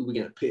are we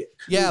going to pick?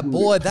 Yeah,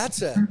 boy,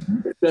 that's a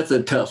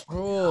tough one.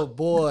 Oh,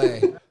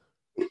 boy.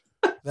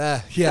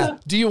 Yeah.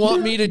 Do you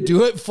want me to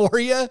do it for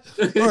you?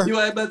 Or, you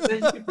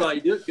could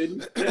probably do it,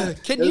 couldn't you?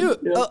 Can you?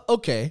 Yeah.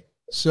 Okay.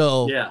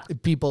 So new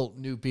people,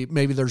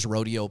 maybe there's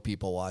rodeo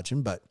people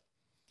watching, but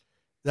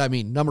I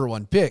mean, number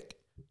one pick,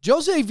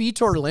 Jose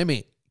Vitor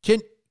Lemi.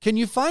 Can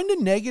you find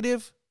a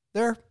negative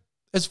there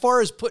as far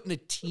as putting a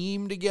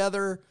team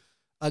together?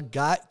 A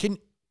guy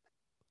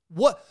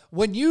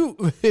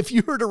if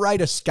you were to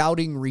write a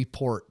scouting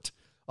report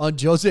on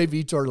Jose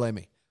Vitor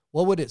Lemi,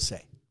 what would it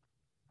say?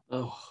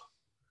 Oh,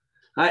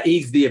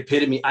 he's the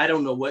epitome. I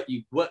don't know what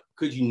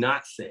could you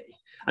not say.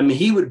 I mean,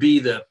 he would be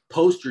the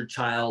poster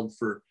child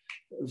for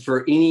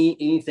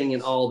anything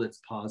and all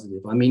that's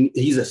positive. I mean,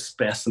 he's a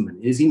specimen,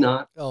 is he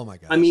not? Oh my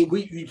God. I mean,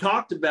 we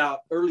talked about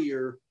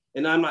earlier,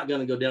 and I'm not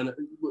going to go down there,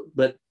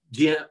 but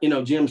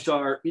Jim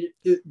Sharp,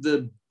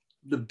 the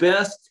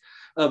best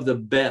of the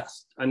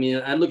best. I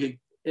mean, I look at,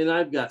 and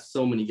I've got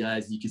so many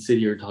guys you can sit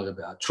here and talk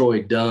about.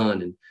 Troy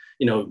Dunn and,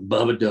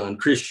 Bubba Dunn,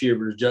 Chris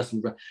Shivers,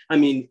 Justin Brown. I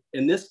mean,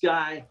 and this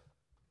guy,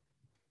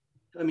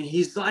 I mean,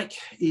 he's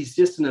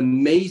just an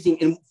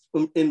amazing,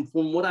 and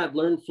from what I've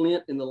learned,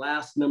 Flint, in the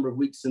last number of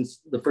weeks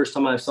since the first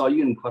time I saw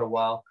you in quite a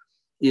while,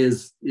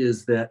 is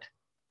that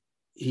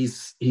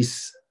he's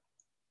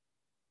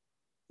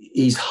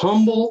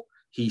humble,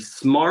 he's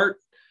smart,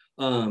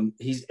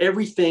 he's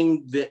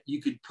everything that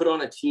you could put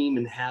on a team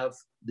and have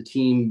the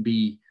team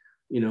be,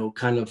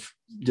 kind of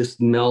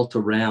just melt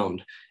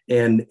around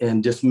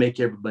and just make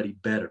everybody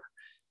better.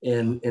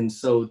 And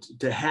so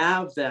to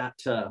have that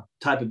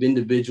type of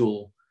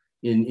individual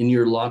in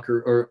your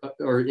locker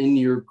or in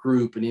your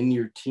group and in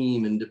your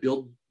team, and to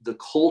build the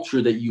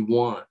culture that you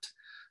want,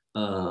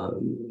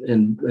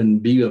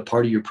 and be a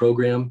part of your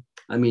program.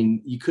 I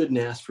mean, you couldn't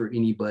ask for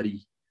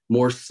anybody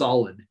more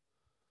solid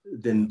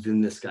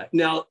than this guy.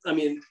 Now, I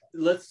mean,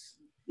 let's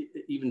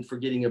even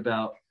forgetting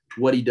about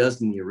what he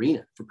does in the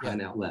arena, for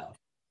crying out loud.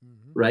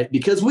 Mm-hmm. Right.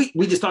 Because we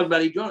just talked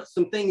about Adrian.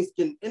 Some things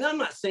can, and I'm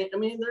not saying, I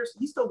mean,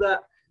 he's still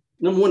got,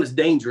 number one, is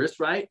dangerous,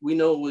 right? We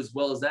know as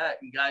well as that,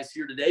 and guys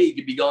here today, he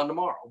could be gone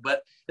tomorrow.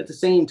 But at the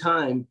same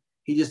time,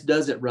 he just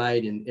does it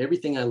right. And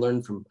everything I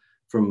learned from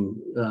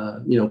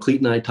Cleet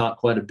and I talked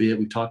quite a bit.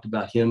 We talked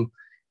about him,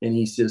 and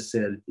he just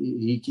said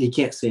he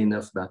can't say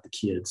enough about the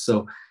kids.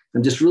 So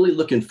I'm just really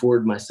looking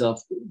forward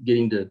myself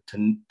getting to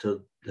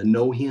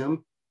know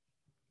him.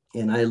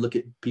 And I look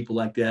at people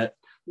like that,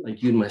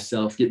 like you and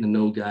myself, getting to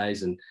know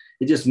guys, and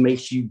it just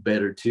makes you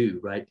better too,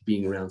 right?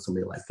 Being around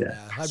somebody like that.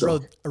 Yeah,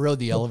 I rode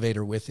the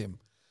elevator with him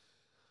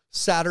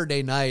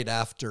Saturday night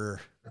after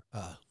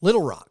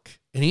Little Rock,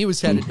 and he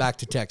was headed back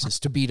to Texas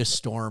to beat a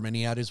storm, and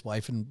he had his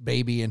wife and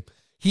baby, and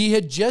he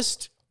had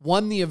just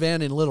won the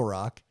event in Little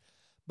Rock,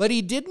 but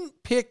he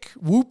didn't pick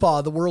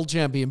Whoopah, the world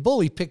champion bull.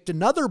 He picked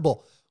another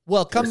bull.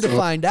 Well, come to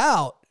find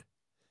out,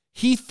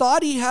 he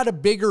thought he had a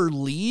bigger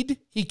lead.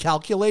 He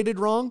calculated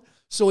wrong.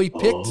 So he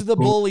picked the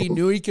bull he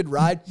knew he could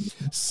ride.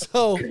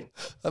 So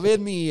we're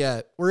in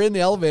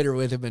the elevator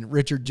with him, and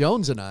Richard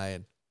Jones and I,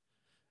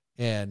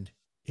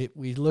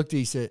 we looked,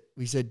 we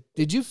said,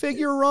 did you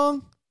figure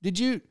wrong? Did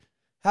you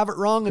have it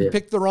wrong and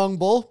pick the wrong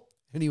bull?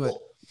 And he went,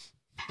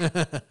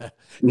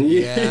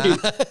 yeah.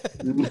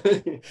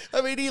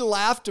 I mean, he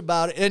laughed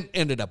about it and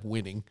ended up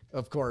winning,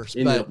 of course.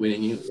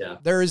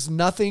 There is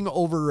nothing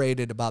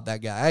overrated about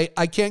that guy.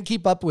 I can't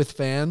keep up with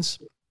fans.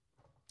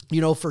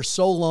 For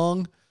so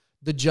long,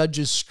 the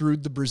judges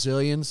screwed the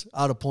Brazilians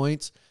out of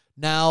points.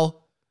 Now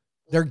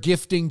they're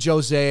gifting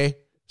Jose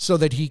so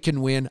that he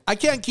can win. I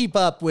can't keep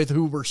up with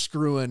who we're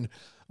screwing,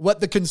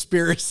 what the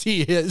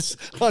conspiracy is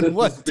on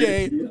what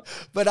day.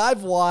 But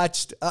I've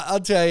watched, I'll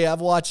tell you,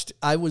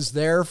 I was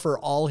there for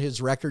all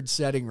his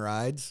record-setting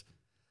rides.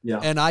 Yeah.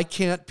 And I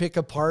can't pick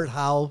apart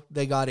how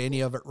they got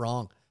any of it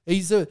wrong.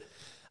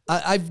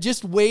 I've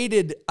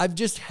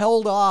just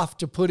held off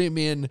to put him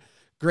in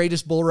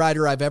greatest bull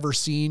rider I've ever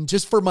seen,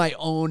 just for my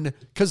own,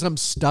 because I'm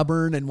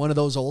stubborn and one of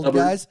those old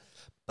guys.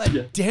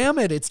 But damn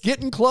it, it's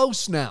getting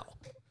close now.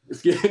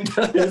 It's getting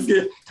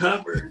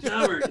tougher.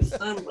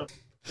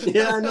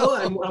 Yeah, I know.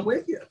 I'm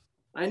with you.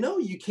 I know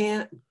you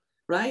can't,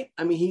 right?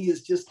 I mean, he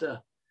is just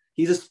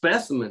he's a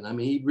specimen. I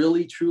mean, he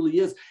really, truly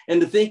is. And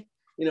to think,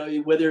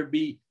 whether it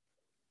be,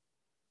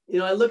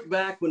 I look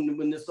back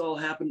when this all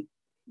happened.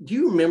 Do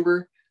you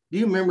remember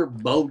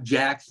Bo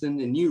Jackson?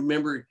 And do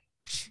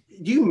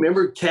you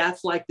remember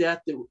cats like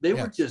that? They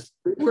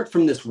weren't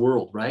from this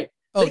world, right?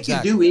 Oh, they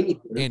could do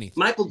anything.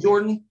 Michael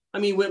Jordan,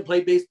 went and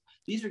played baseball.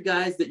 These are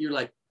guys that you're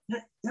like,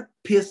 that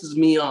pisses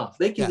me off.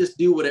 They can just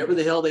do whatever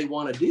the hell they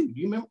want to do. Do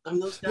you remember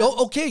those guys?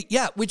 Oh, okay.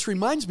 Yeah. Which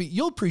reminds me,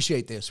 you'll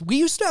appreciate this. We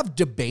used to have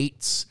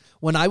debates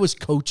when I was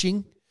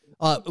coaching.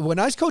 When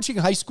I was coaching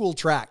high school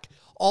track,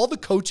 all the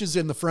coaches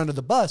in the front of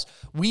the bus,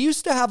 we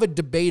used to have a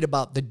debate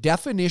about the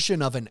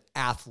definition of an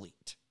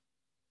athlete.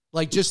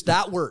 Like just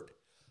that word.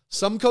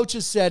 Some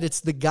coaches said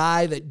it's the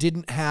guy that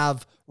didn't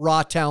have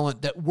raw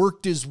talent, that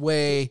worked his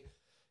way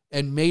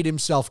and made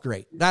himself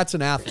great. That's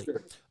an athlete.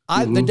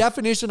 The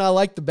definition I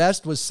liked the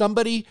best was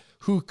somebody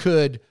who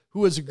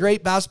was a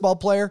great basketball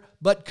player,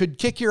 but could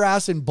kick your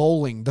ass in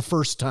bowling the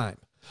first time,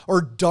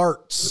 or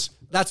darts.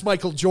 That's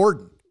Michael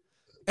Jordan.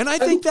 And I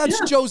think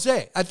that's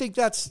Jose. I think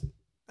that's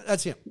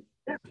him.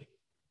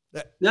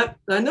 Yeah,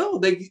 I know.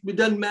 It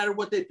doesn't matter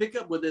what they pick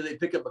up, whether they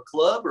pick up a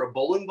club or a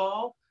bowling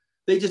ball.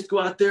 They just go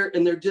out there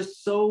and they're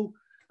just so,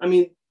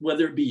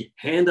 whether it be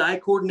hand-eye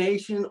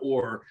coordination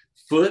or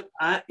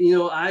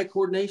eye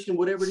coordination,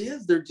 whatever it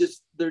is,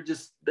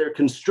 they're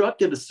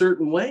constructed a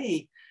certain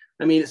way.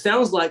 It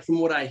sounds like, from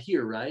what I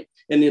hear, right?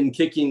 And then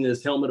kicking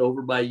this helmet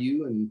over by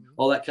you and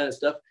all that kind of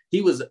stuff.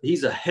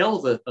 He's a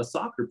hell of a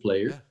soccer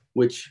player,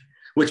 which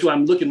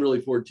I'm looking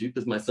really forward to,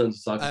 because my son's a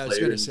soccer player. I was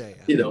going to say,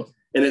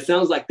 And it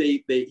sounds like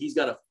he's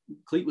got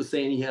Cleet was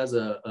saying he has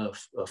a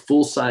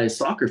full-size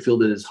soccer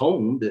field at his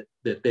home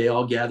that they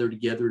all gather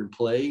together and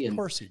play. And, of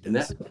course he does. And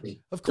that's,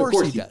 of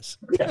course he does.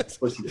 Yeah, of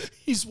course he does.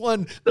 He's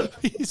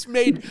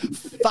made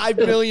 $5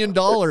 million in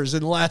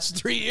the last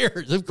 3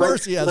 years. Of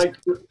course he has.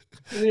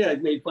 He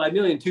made $5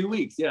 million in 2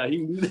 weeks. Yeah.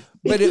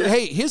 But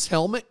hey, his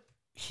helmet,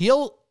 he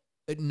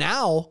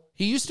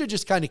used to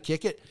just kind of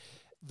kick it.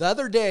 The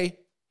other day,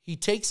 he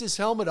takes his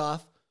helmet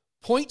off,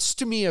 points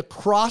to me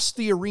across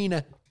the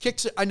arena,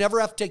 kicks it. I never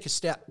have to take a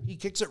step. He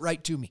kicks it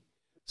right to me.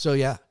 So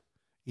yeah,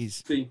 he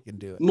can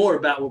do it. More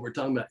about what we're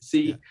talking about.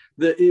 See,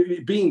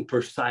 being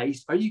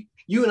precise.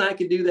 You and I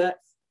could do that.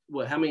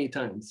 What? How many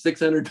times?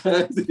 600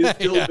 times.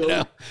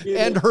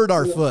 And hurt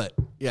our foot.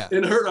 Yeah.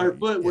 And hurt our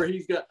foot where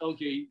he's got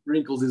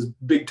wrinkles his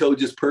big toe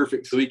just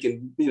perfect, so he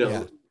can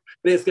and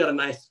it's got a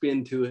nice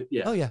spin to it.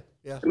 Yeah. Oh yeah.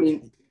 Yeah. I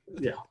mean,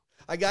 yeah.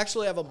 I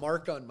actually have a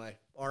mark on my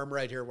arm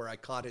right here where I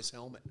caught his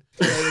helmet.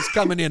 It was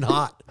coming in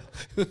hot.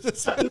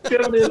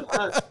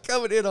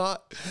 Coming in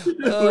hot.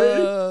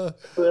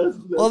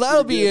 Well,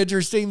 that'll be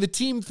interesting. The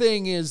team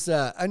thing is,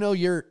 I know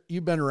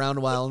you've been around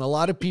a while, and a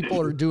lot of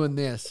people are doing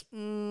this.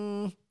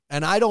 And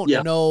I don't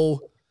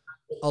know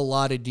a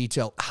lot of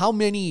detail. How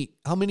many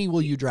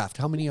will you draft?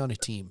 How many on a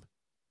team?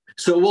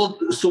 So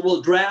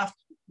we'll draft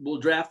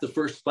the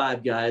first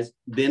 5 guys.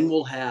 Then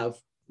we'll have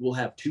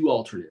 2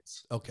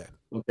 alternates. Okay.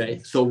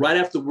 So right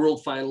after the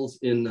World Finals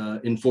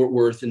in Fort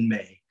Worth in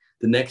May,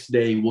 the next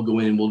day we'll go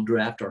in and we'll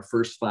draft our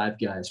first 5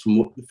 guys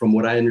from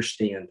what I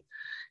understand,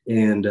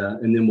 and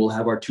then we'll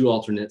have our 2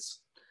 alternates,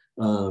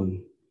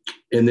 and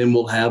then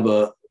we'll have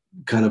a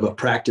kind of a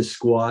practice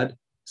squad.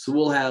 So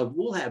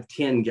we'll have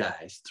 10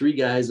 guys, 3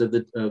 guys of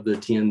the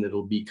 10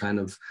 that'll be kind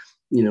of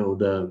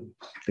the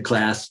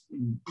class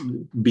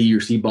B or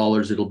C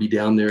ballers that'll be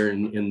down there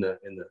in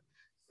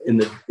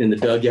the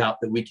dugout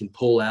that we can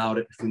pull out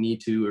if we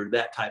need to, or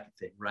that type of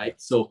thing. Right.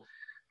 So,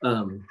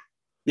 I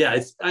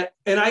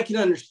can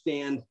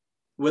understand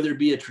whether it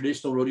be a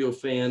traditional rodeo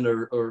fan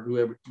or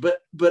whoever,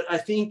 but I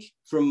think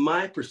from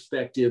my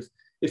perspective,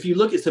 if you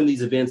look at some of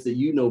these events that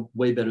you know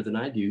way better than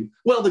I do,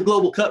 well, the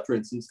Global Cup, for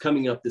instance,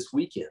 coming up this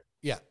weekend.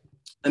 Yeah.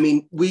 I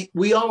mean,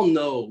 we all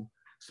know,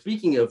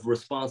 speaking of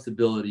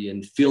responsibility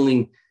and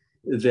feeling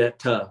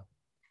that,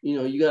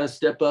 you got to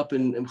step up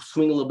and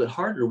swing a little bit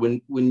harder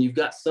when you've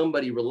got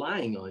somebody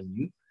relying on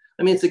you.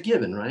 I mean, it's a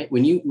given, right?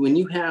 When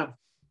you have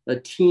a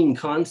team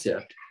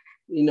concept,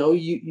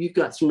 you've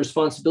got some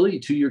responsibility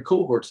to your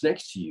cohorts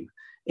next to you,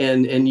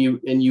 and you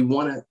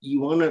want to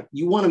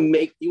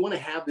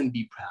have them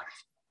be proud of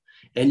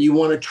you, and you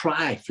want to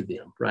try for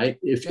them, right?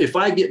 If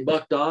I get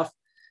bucked off,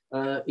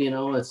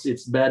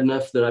 it's bad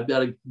enough that I've got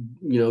to,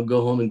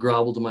 go home and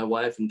grovel to my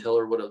wife and tell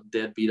her what a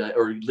deadbeat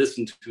or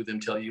listen to them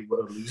tell you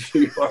what a loser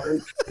you are,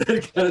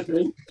 that kind of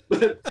thing.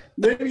 But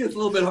maybe it's a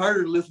little bit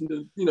harder to listen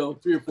to,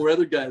 3 or 4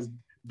 other guys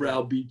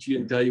browbeat you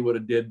and tell you what a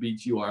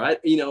deadbeat you are.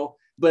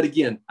 But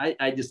again,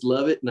 I just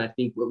love it. And I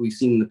think what we've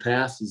seen in the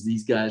past is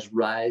these guys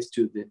rise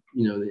to the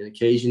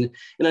occasion.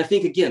 And I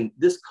think, again,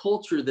 this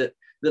culture that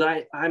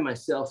I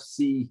myself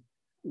see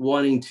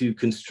wanting to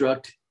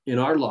construct in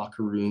our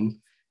locker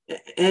room,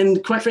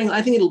 and quite frankly,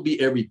 I think it'll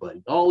be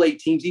everybody, all 8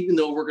 teams, even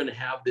though we're going to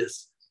have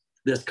this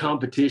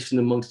competition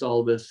amongst all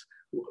of us,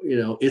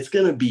 it's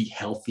going to be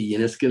healthy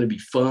and it's going to be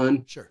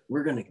fun. Sure.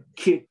 We're going to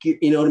kick it,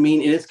 you know what I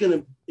mean? And it's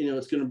going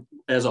to,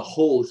 as a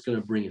whole, it's going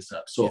to bring us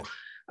up. So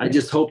I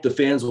just hope the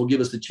fans will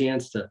give us a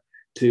chance to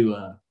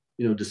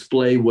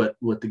display what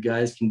the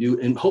guys can do,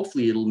 and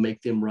hopefully it'll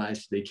make them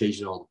rise to the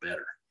occasion all the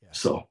better. Yeah.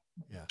 So,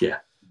 yeah.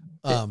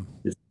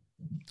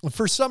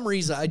 For some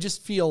reason, I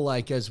just feel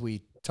like as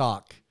we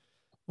talk,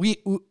 we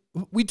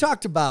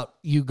talked about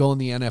you going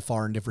the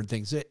NFR and different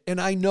things. And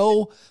I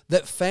know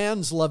that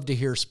fans love to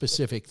hear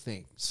specific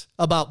things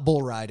about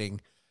bull riding,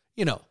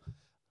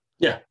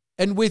 Yeah.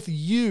 And with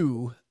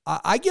you,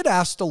 I get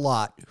asked a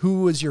lot,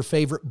 who is your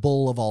favorite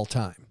bull of all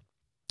time?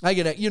 I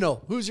get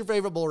who's your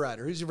favorite bull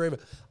rider? Who's your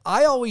favorite?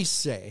 I always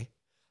say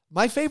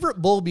my favorite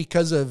bull,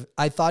 because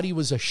I thought he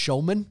was a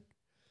showman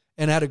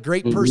and had a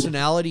great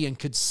personality and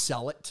could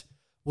sell it,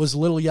 was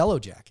Little Yellow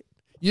Jacket.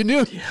 You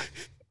knew.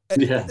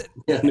 Yeah,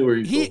 I knew where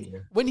he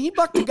was. When he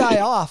bucked a guy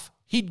off,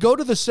 he'd go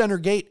to the center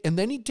gate and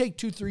then he'd take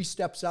 2-3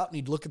 steps out and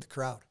he'd look at the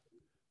crowd.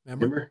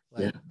 Remember?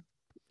 Yeah.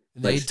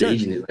 And they'd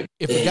turn.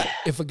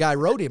 If a guy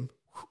rode him,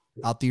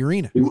 out the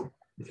arena.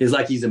 It's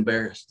like he's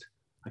embarrassed.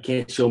 I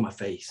can't show my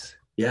face.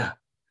 Yeah.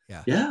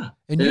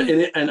 And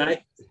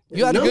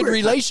you had a good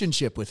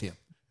relationship with him.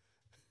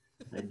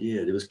 I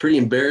did. It was pretty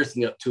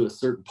embarrassing up to a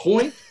certain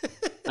point.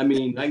 I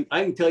mean, I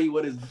can tell you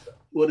what his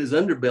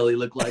underbelly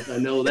looked like. I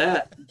know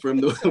that from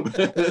the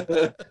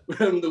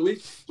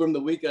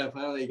week I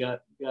finally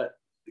got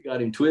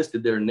him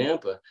twisted there in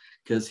Nampa,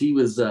 because he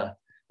was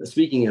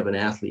speaking of an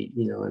athlete,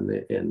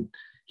 and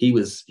he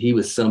was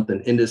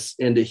something.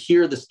 And to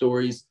hear the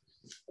stories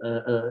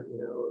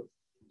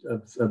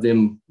of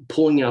them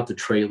pulling out the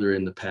trailer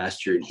in the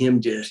pasture and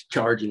him just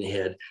charging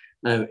ahead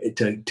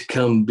to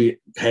come be,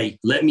 hey,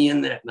 let me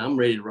in that, and I'm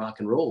ready to rock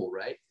and roll,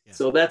 right? Yeah.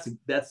 So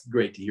that's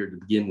great to hear to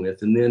begin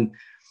with. And then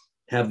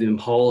have them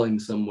haul him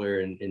somewhere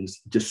and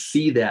just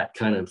see that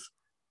kind of,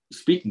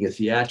 speaking of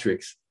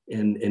theatrics,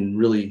 and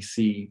really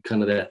see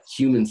kind of that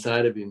human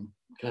side of him,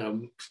 kind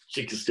of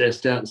stick his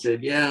chest out and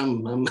said, yeah,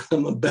 I'm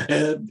a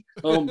bad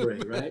hombre,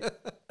 right?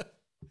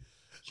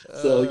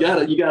 So you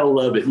gotta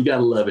love it. You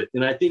gotta love it.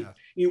 And I think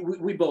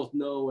we both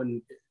know,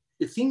 and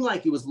it seemed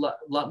like it was a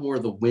lot more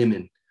of the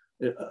women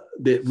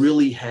that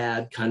really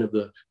had kind of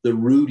the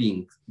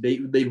rooting. They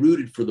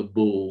rooted for the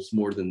bulls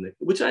more than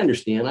which I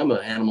understand. I'm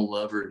an animal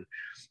lover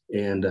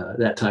and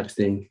that type of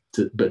thing.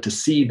 But to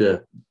see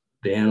the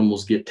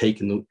animals get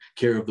taken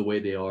care of the way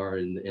they are,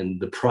 and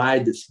the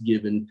pride that's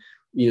given,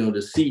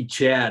 to see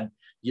Chad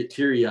get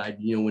teary-eyed,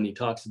 when he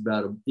talks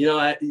about him,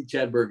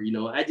 Chad Berger,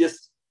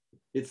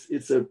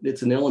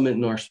 it's an element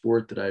in our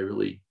sport that I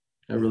really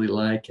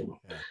like, and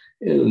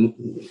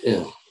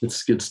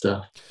it's good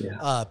stuff.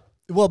 Yeah.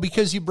 Well,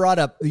 because you brought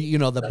up,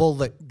 the bull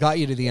that got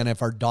you to the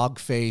NFR,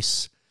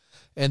 Dogface,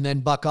 and then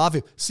Buck Off.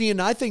 See,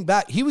 and I think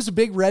back, he was a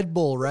big red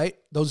bull, right?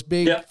 Those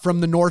big from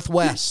the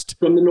Northwest.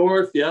 From the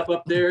North,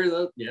 up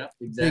there. Yeah,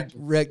 exactly. Big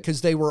red,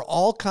 because they were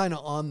all kind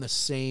of on the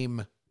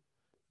same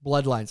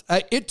bloodlines.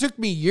 It took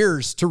me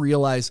years to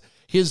realize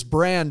his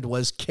brand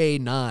was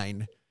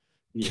K9.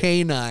 Yeah.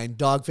 K9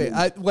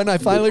 Dogface. When I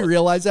finally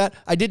realized that,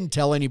 I didn't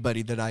tell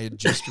anybody that I had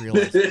just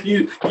realized.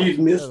 you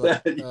missed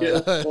that. Yeah.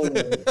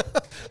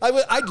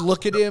 I'd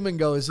look at him and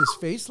go, "Does his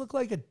face look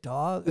like a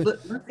dog?"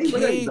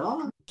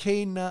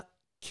 K9.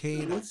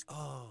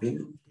 Oh,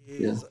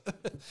 yeah.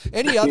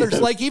 Any others,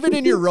 like even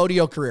in your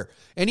rodeo career?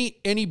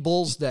 Any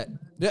bulls that,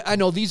 I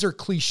know these are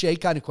cliche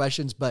kind of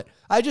questions, but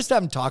I just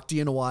haven't talked to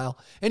you in a while.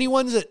 Any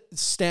ones that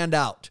stand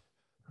out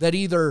that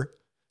either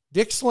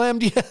dick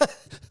slammed you?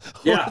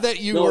 That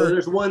you were.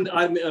 There's one.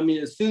 I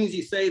mean, as soon as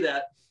you say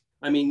that,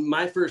 I mean,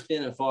 my first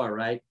NFR,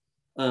 right?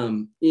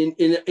 And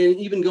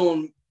even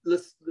going,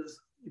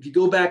 if you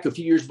go back a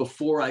few years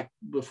before I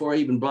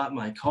even bought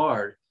my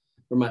card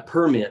or my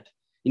permit,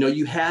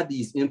 you had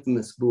these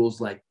infamous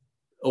bulls like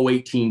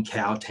 018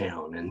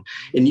 Cowtown,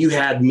 and you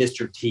had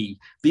Mr. T.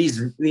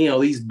 These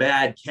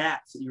bad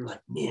cats. You're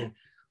like, man,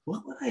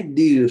 what would I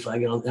do if I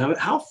got?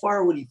 How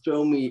far would he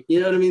throw me? You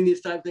know what I mean?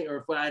 This type of thing, or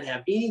if I'd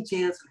have any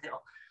chance in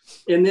hell.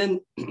 And then,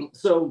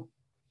 so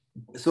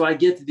I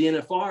get to the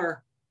NFR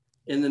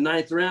in the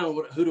 9th round.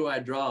 Who do I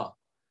draw?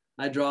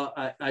 I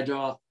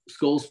draw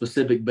Skull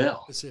Pacific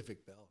Bell.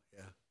 Pacific Bell,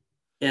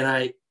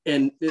 yeah.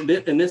 And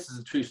this is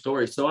a true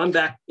story. So I'm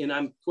back, and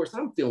I'm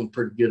feeling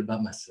pretty good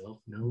about myself.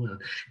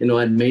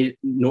 I'd made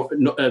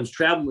it. I was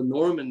traveling with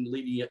Norman,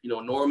 leading,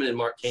 Norman and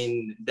Mark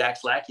Kane, and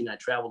Dax Lackey, and I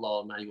traveled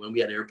all of '91. We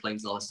had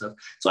airplanes and all that stuff.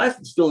 So I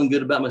was feeling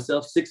good about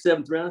myself. 6th,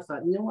 7th round, I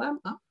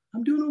thought,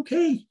 I'm doing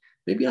okay.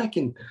 Maybe I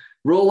can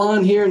roll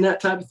on here and that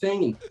type of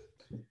thing.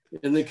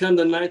 And then come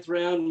the 9th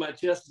round, my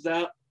chest is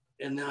out,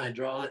 and then I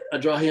draw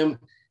him,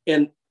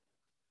 and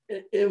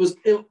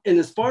and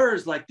as far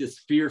as like this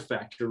fear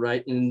factor,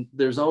 right? And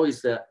there's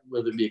always that,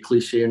 whether it be a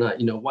cliche or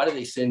not, why do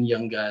they send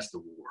young guys to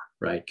war,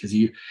 right? Because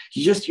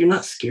you're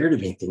not scared of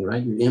anything,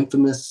 right? You're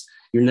infamous.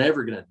 You're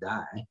never gonna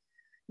die,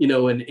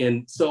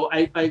 And so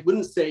I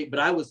wouldn't say, but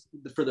I was,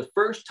 for the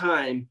first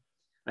time,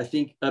 I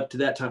think up to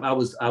that time, I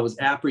was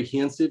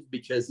apprehensive,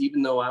 because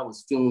even though I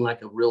was feeling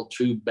like a real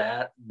true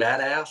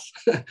badass,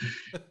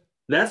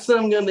 that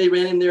son gun, they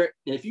ran in there.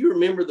 And if you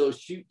remember those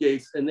shoot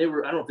gates, and I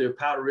don't know if they were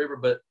Powder River,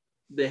 but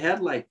they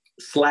had like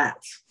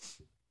slats,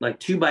 like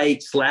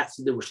 2x8 slats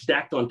that were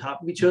stacked on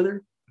top of each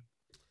other.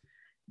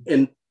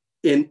 And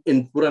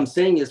what I'm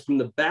saying is, from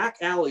the back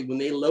alley, when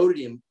they loaded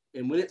him,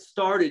 and when it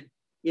started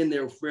in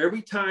there, for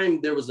every time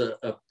there was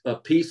a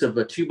piece of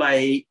a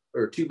 2x8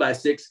 or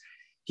 2x6,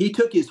 he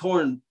took his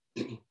horn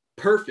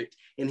perfect,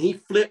 and he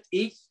flipped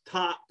each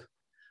top.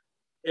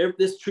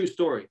 This true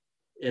story.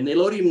 And they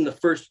loaded him in the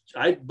first.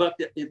 They bucked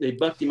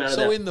him out of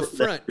that. So in the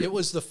front, it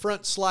was the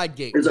front slide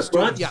gate. It was the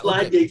front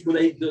slide gate, when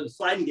the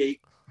sliding gate,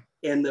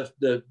 and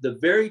the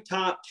very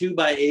top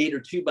 2x8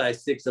 or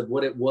 2x6 of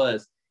what it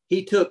was.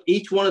 He took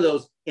each one of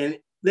those, and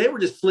they were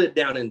just slid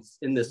down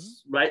in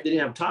this, right? They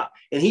didn't have top,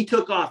 and he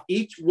took off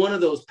each one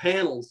of those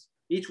panels,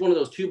 each one of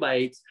those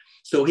 2x8s,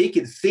 so he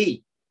could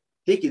see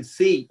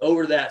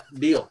over that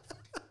deal.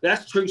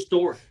 That's true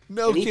story.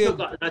 No kidding.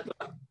 And I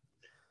thought,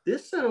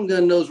 this son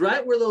gun knows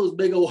right where those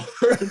big old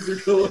horns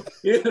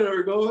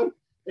are going.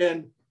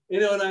 And,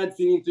 and I'd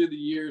seen him through the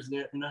years,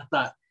 and I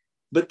thought,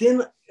 but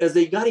then as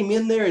they got him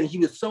in there, and he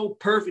was so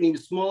perfect, he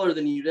was smaller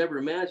than you'd ever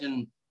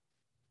imagine.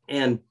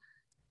 And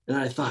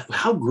I thought,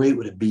 how great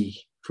would it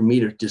be for me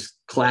to just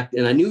clack?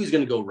 And I knew he was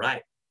going to go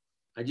right.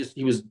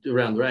 He was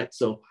around the right.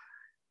 So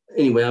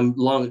anyway, I'm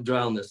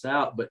drawing this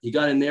out, but he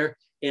got in there,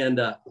 and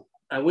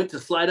I went to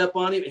slide up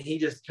on him, and he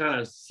just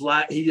kind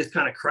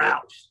of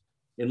crouched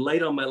and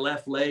laid on my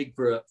left leg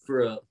for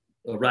a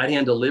right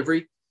hand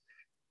delivery.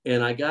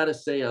 And I got to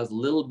say, I was a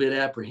little bit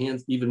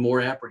even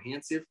more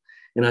apprehensive.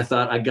 And I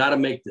thought, I got to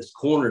make this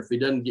corner. If he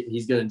doesn't get,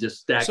 he's going to just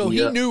stack me up. So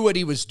he knew what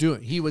he was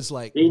doing. He was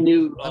like, he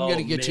knew, I'm going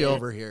to get you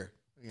over here.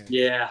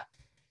 Yeah.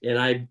 And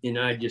I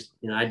just,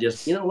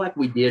 like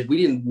we did, we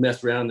didn't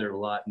mess around there a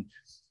lot.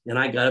 And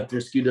I got up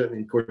there, scooted up,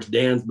 and of course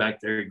Dan's back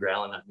there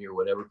growling at me or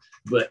whatever.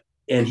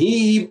 And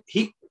he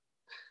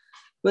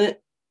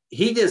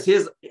just,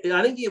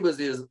 I think it was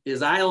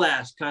his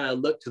eyelash kind of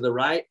looked to the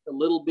right a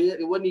little bit.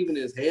 It wasn't even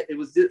his head. It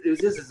was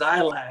just his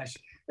eyelash.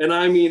 And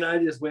I mean,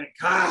 I just went,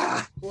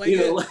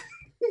 yeah.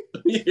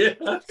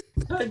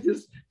 I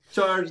just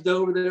charged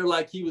over there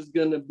like he was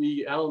going to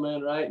be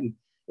Owlman, right?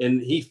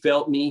 And he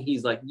felt me.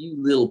 He's like, you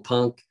little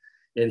punk.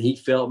 And he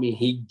felt me.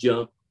 He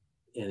jumped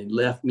and he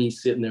left me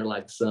sitting there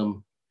like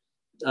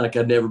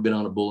I'd never been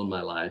on a bull in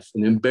my life,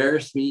 and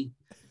embarrassed me.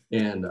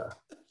 And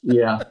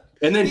yeah.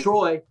 And then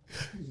Troy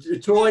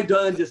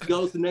Dunn just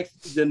goes the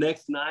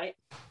next night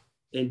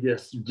and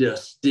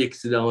just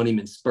sticks it on him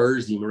and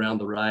spurs him around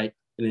the right,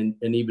 and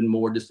even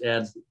more just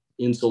adds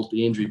insult to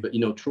injury. But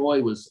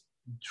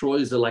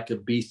Troy's like a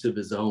beast of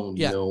his own.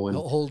 Yeah, a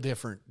whole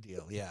different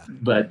deal. Yeah.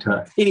 But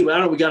anyway, I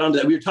don't know. We got onto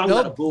that. We were talking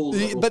about a bull.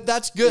 But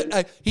that's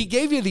good. He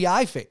gave you the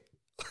eye fake.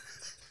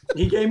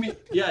 He gave me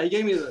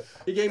the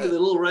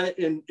little right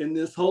in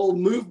this whole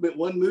movement.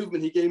 One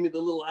movement, he gave me the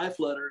little eye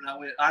flutter, and I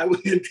went.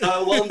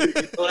 I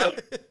wondered.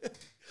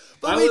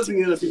 I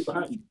wasn't gonna be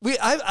behind.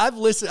 I've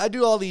listened. I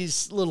do all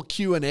these little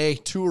Q&A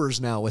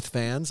tours now with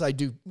fans. I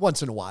do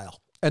once in a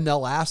while, and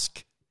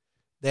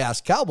they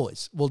ask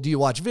cowboys, well, do you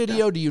watch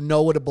video? Yeah. Do you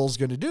know what a bull's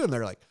going to do? And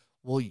they're like,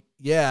 well,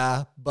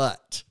 yeah,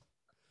 but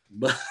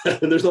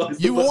there's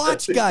always you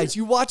watch guys,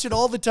 you watch it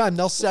all the time.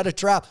 They'll set a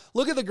trap.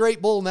 Look at the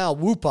great bull now,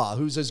 Whoopah,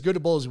 who's as good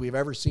a bull as we've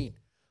ever seen.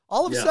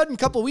 All of a sudden, a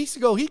couple of weeks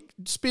ago, he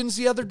spins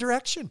the other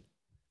direction.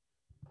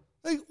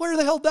 Like, where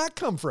the hell did that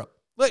come from?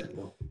 Like,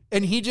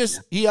 and he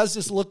has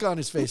this look on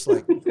his face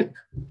like,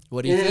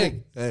 what do you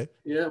think?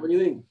 Yeah, what do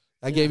you think?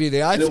 I gave you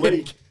the eye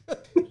fake.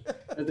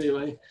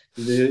 Anyway,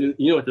 you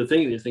know what the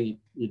thing is?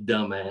 You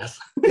dumbass.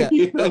 Yeah.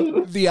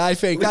 The eye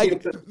fake.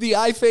 The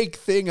eye fake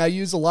thing I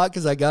use a lot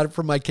because I got it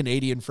from my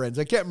Canadian friends.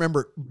 I can't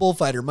remember.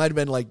 Bullfighter might have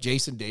been like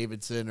Jason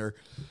Davidson or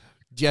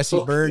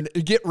Jesse Byrne.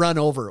 Get run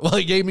over. Well,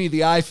 he gave me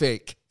the eye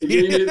fake. He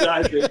gave me the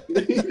eye fake.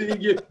 He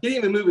didn't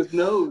even move his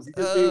nose. He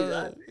just gave me the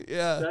eye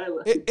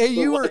fake.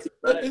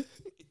 Yeah.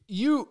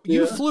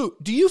 You flew.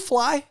 Do you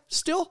fly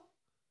still?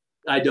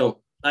 I don't.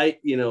 I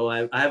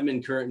haven't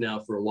been current now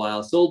for a while.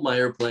 I sold my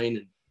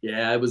airplane, and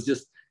I was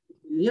just,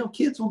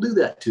 kids will do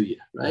that to you,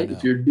 right?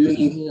 If you're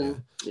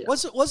doing,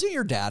 Wasn't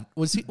your dad?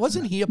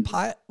 Wasn't he a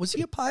pilot? Was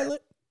he a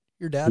pilot?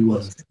 Your dad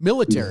was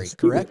military,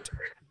 correct?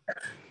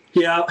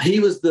 Yeah, he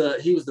was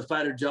the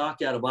fighter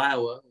jock out of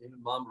Iowa. Him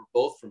and Mom were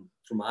both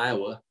from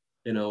Iowa.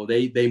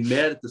 They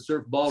met at the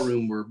surf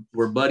ballroom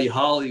where Buddy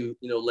Holly,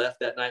 left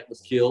that night,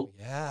 was killed.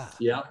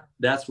 Yeah,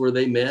 that's where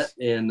they met,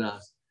 and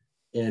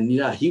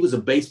he was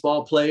a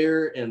baseball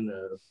player and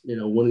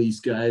one of these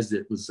guys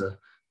that was a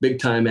big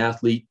time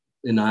athlete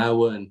in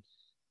Iowa and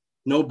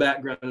no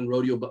background in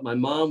rodeo. But my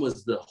mom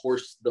was the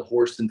horse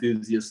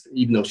enthusiast,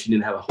 even though she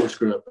didn't have a horse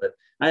growing up. But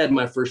I had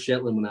my first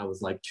Shetland when I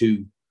was like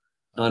 2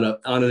 on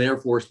an Air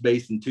Force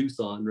base in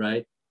Tucson,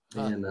 right?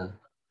 And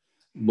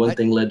one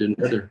thing led to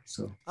another.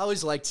 So I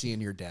always liked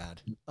seeing your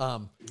dad.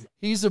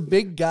 He's a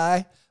big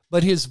guy,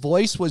 but his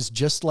voice was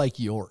just like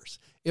yours.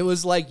 It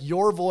was like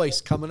your voice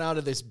coming out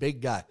of this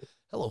big guy.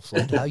 Hello,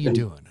 Flint. How you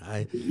doing?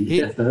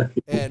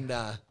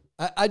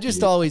 I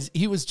just always,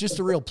 he was just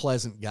a real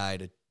pleasant guy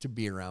to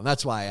be around.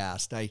 That's why I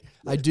asked. I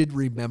did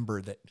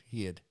remember that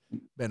he had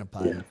been a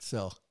pilot. Yeah.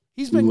 So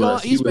he's been gone.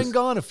 He's been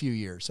gone a few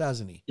years,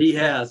 hasn't he? He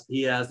has.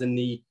 And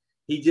he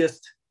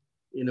just,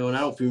 and I don't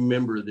know if you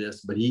remember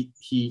this, but he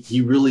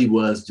really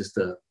was just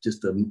the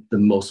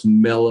most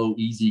mellow,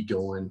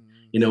 easygoing.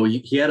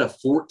 He had a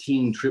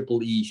 14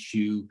 Triple E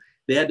shoe.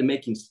 They had to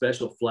make him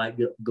special flight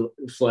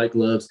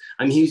gloves.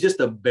 I mean, he was just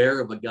a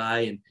bear of a guy,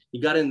 and he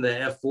got into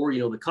the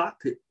F4. The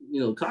cockpit,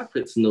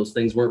 cockpits and those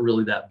things weren't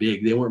really that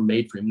big. They weren't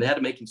made for him. They had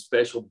to make him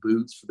special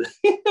boots for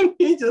the.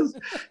 He just,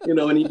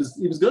 and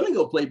he was going to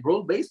go play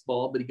pro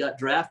baseball, but he got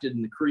drafted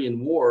in the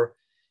Korean War,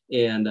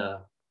 and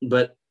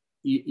but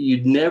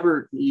you'd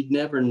never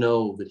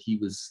know that he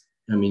was.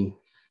 I mean,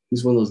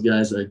 he's one of those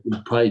guys that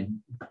would probably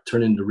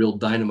turn into real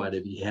dynamite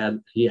if he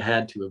had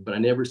to have. But I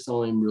never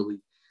saw him really.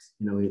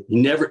 He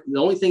never. The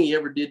only thing he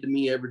ever did to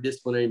me, ever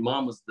disciplinary,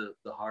 Mom, was the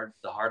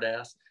hard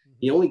ass.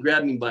 He only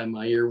grabbed me by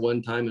my ear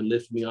one time and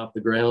lifted me off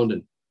the ground,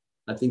 and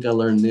I think I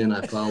learned then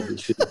I probably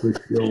should have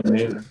pushed the old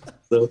man.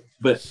 So,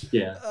 but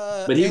yeah,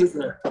 but he was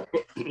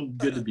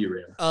good to be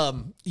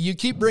around. You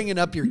keep bringing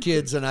up your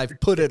kids, and I've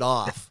put it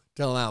off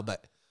till now,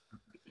 but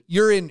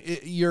we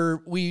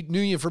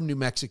knew you from New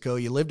Mexico.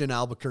 You lived in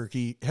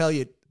Albuquerque. Hell,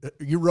 you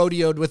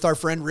rodeoed with our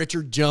friend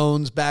Richard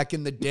Jones back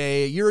in the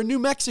day. You're a New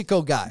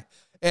Mexico guy.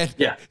 And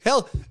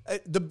hell,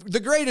 the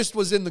greatest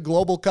was in the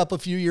Global Cup a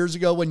few years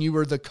ago when you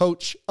were the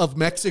coach of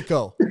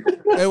Mexico.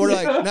 And we're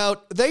like, now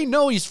they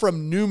know he's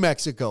from New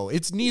Mexico.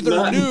 It's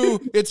neither new,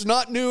 it's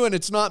not new, and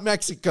it's not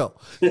Mexico.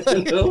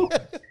 No.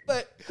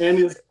 But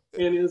his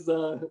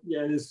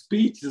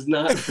speech is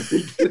not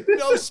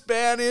no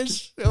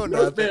Spanish.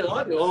 No Spanish.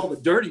 I know all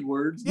the dirty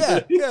words. Yeah.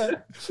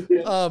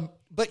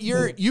 But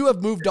you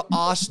have moved to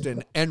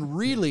Austin, and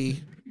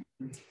really,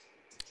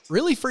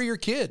 really for your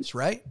kids,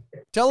 right?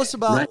 Tell us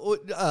about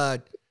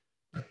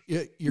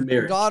your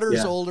Merrick,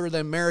 daughter's older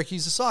than Merrick.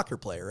 He's a soccer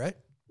player, right?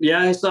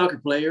 Yeah, he's a soccer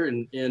player,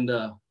 and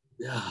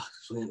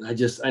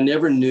I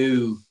never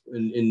knew,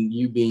 and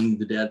you being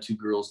the dad of two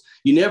girls,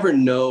 you never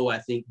know, I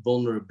think,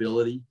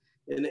 vulnerability.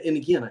 And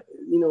again,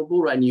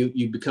 bull riding,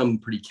 you become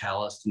pretty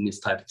calloused in this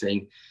type of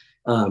thing.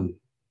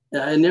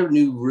 I never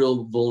knew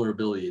real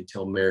vulnerability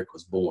until Merrick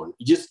was born.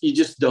 You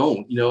just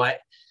don't.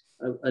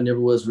 I never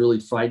was really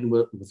frightened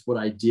with what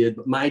I did,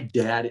 but my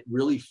dad, it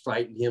really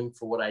frightened him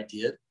for what I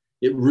did.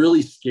 It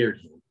really scared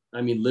him.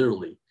 I mean,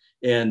 literally.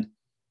 And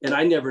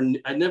I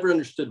never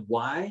understood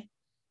why.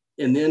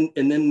 And then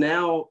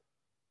now,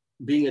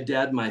 being a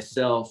dad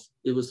myself,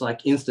 it was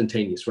like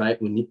instantaneous,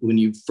 right? When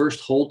you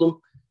first hold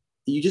them,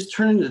 you just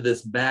turn into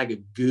this bag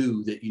of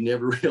goo that you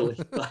never really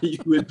thought you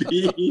would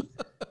be.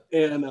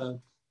 And,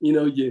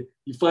 you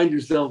find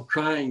yourself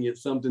crying at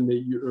something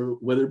or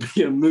whether it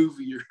be a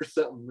movie or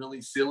something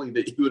really silly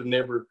that you would have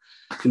never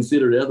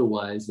considered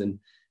otherwise.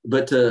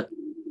 But to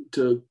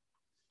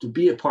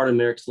be a part of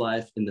Merrick's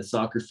life in the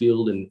soccer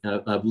field, and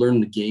I've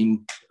learned the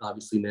game,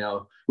 obviously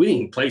now. We didn't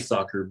even play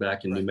soccer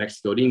back in New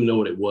Mexico. Didn't even know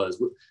what it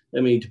was.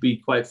 I mean, to be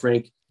quite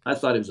frank, I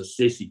thought it was a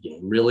sissy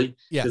game, really.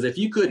 Because if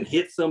you couldn't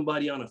hit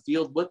somebody on a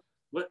field, what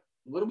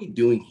are we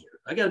doing here?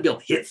 I got to be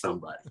able to hit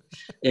somebody.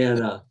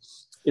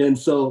 And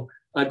so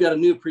I've got a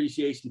new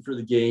appreciation for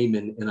the game,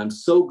 and I'm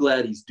so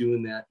glad he's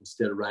doing that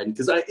instead of riding.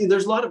 Because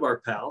there's a lot of our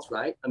pals,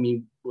 right? I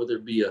mean, whether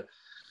it be a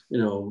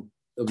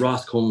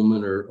Ross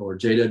Coleman or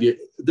JW,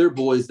 they're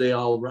boys, they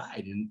all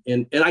ride.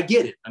 And I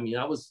get it. I mean,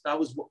 I was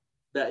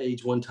that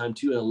age one time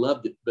too, and I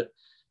loved it. But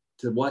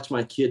to watch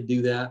my kid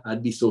do that,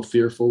 I'd be so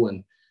fearful.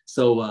 And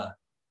so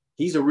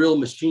he's a real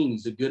machine.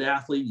 He's a good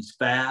athlete. He's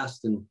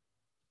fast, and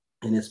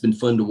it's been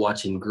fun to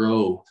watch him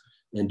grow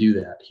and do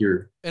that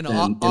here. And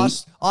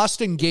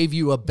Austin gave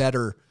you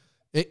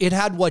it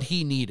had what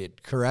he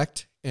needed,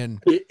 correct?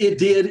 And it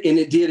did.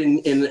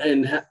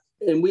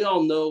 And we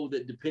all know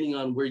that depending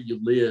on where you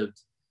lived,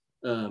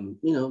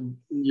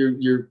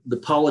 the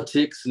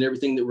politics and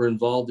everything that were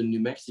involved in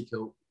New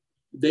Mexico,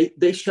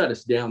 they shut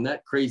us down.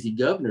 That crazy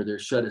governor there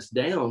shut us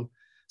down,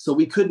 so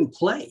we couldn't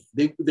play.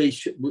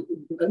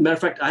 Matter of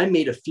fact, I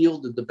made a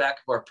field at the back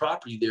of our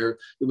property there.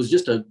 It was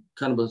just a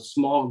kind of a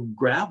small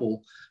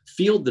gravel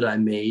field that I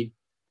made,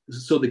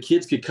 so the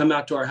kids could come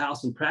out to our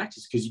house and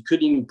practice, because you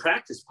couldn't even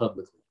practice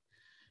publicly.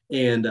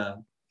 And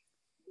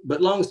but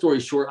long story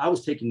short, I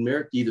was taking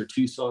Merrick to either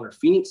Tucson or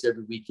Phoenix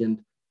every weekend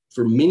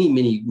for many,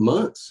 many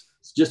months,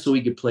 just so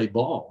he could play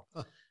ball.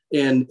 Huh.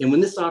 And when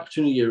this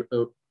opportunity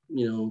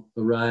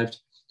arrived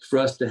for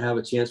us to have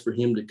a chance for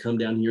him to come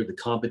down here, the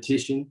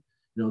competition,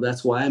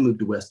 that's why I moved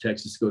to West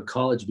Texas to go to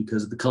college,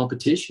 because of the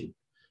competition.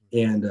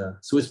 And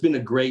so it's been a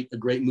great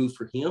move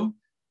for him.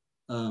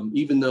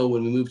 Even though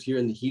when we moved here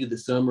in the heat of the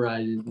summer, I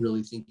didn't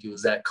really think it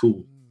was that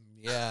cool.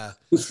 Yeah.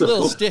 It's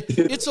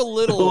a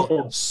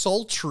little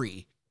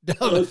sultry.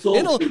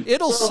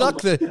 It'll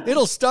suck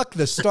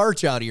the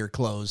starch out of your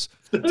clothes.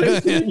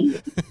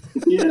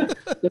 Yeah.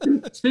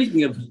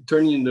 Speaking of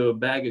turning into a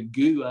bag of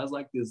goo, I was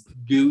like this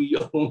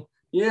goo.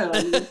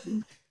 Yeah.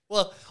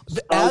 Well,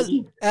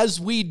 as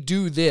we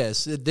do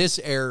this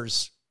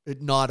airs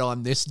not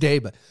on this day,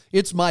 but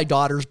it's my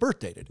daughter's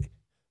birthday today.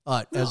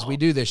 As we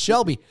do this,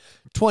 Shelby,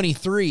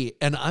 23,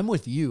 and I'm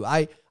with you.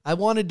 I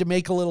wanted to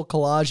make a little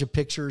collage of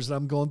pictures, and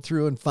I'm going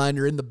through and find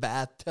her in the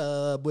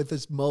bathtub with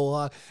this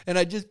mohawk, and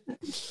I just,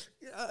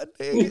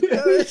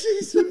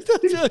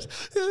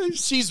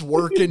 she's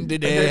working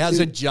today, has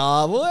a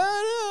job.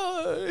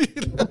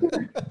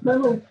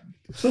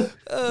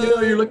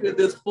 You're looking at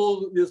this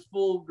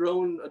full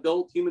grown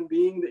adult human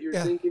being that you're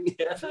thinking,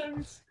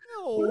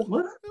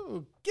 what?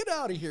 Get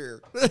out of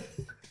here.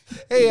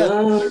 Hey,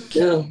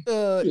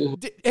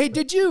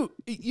 did you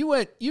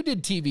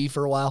did TV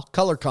for a while,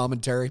 color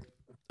commentary.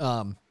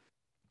 Yes.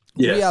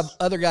 We have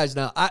other guys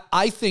now.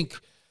 I think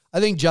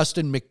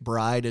Justin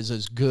McBride is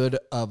as good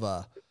of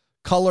a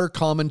color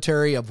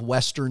commentary of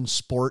Western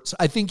sports.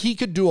 I think he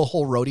could do a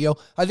whole rodeo.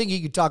 I think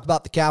he could talk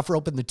about the calf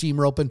rope and the team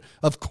rope, and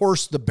of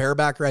course the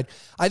bareback ride.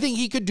 I think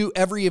he could do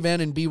every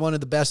event and be one of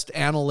the best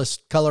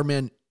analyst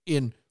colormen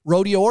in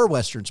rodeo or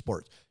Western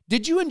sports.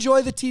 Did you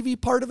enjoy the TV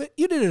part of it?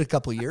 You did it a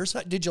couple of years.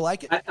 Did you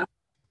like it?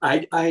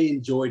 I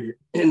enjoyed it,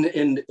 and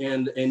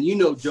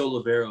Joe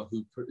Lavero,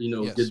 who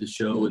yes. did the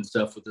show and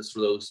stuff with us for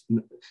those,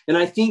 and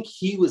I think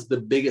he was the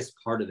biggest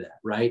part of that,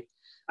 right?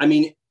 I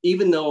mean,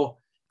 even though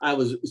I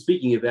was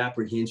speaking of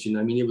apprehension,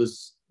 I mean, it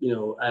was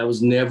I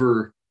was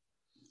never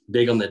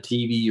big on the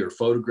TV or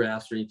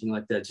photographs or anything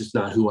like that. It's just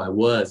not who I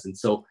was, and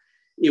so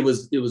it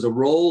was a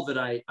role that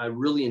I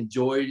really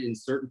enjoyed in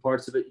certain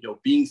parts of it.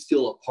 Being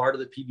still a part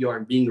of the PBR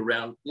and being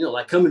around,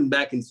 like coming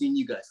back and seeing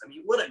you guys. I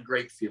mean, what a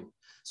great feeling.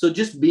 So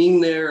just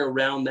being there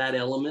around that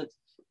element,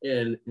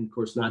 and of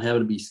course not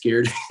having to be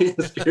scared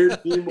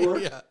anymore,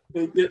 yeah.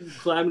 And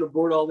climbing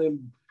aboard all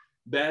them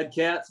bad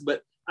cats.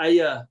 But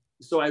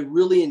so I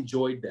really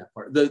enjoyed that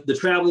part. The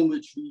traveling,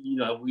 which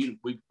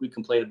we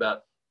complain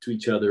about to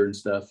each other and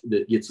stuff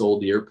that gets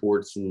old, the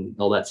airports and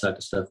all that type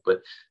of stuff.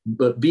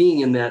 But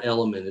being in that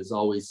element was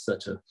always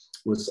such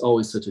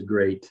a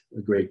great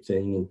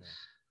thing.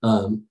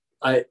 And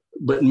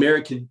but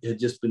Merrick had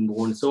just been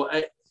born, so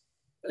I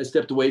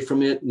stepped away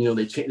from it. You know,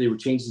 they were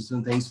changing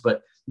some things,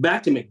 but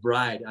back to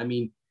McBride. I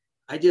mean,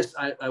 I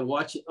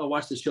watch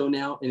the show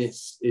now, and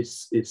it's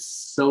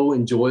so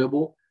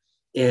enjoyable,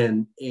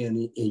 and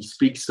he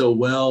speaks so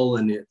well,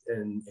 and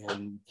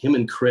him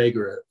and Craig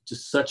are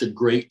just such a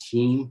great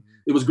team.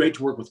 It was great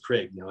to work with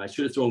Craig. You know, I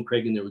should have thrown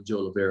Craig in there with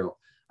Joe Lavero.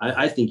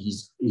 I think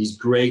he's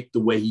great the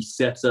way he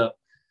sets up,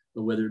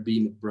 whether it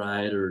be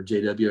McBride or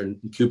JW, and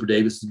Cooper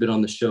Davis has been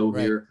on the show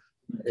here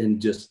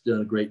and just done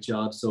a great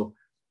job. So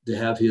to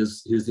have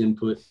his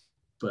input,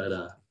 but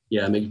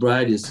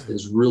McBride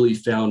has really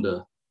found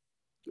a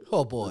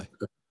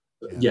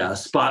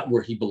spot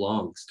where he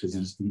belongs, because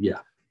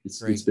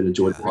it's been a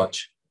joy to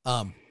watch.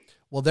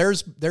 Well, there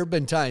have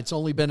been times, it's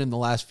only been in the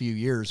last few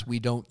years, we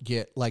don't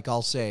get, like,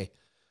 I'll say,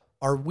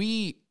 are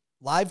we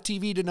live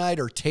TV tonight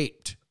or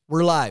taped?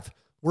 We're live.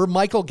 We're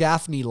Michael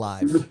Gaffney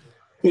live.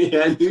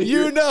 Yeah,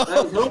 you know.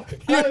 I was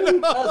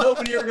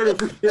hoping you were going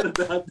to forget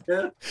about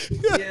that.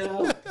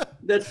 Yeah,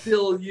 that's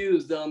still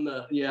used on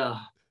the,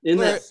 Isn't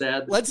that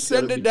sad? Let's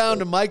send it down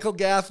to Michael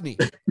Gaffney.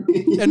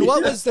 And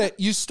what was that?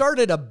 You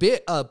started a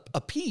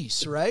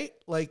piece, right?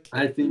 Like,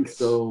 I think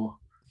so.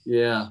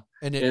 Yeah.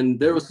 And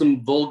there was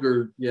some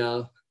vulgar,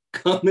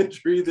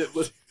 commentary that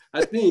was,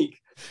 I think.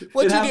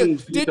 What you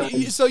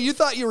do? So you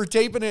thought you were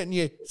taping it and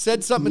you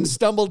said something and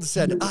stumbled and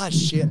said,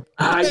 shit.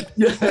 I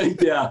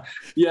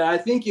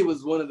think it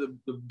was one of the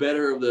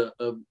better of the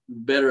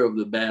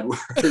bad words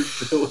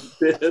that was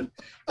said.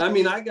 I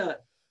mean,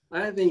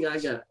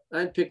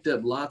 I picked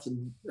up lots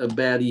of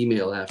bad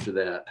email after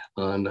that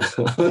on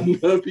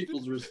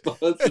people's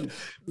response.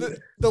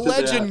 The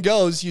legend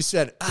goes, you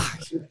said,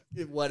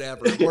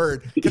 whatever,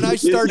 word. Can I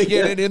start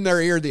again? And in their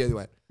ear, the other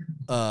way.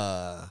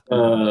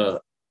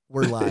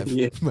 We're live.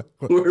 Yeah.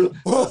 We're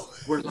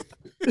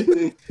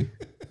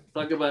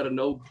talk about a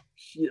no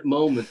shit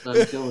moment.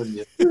 I'm telling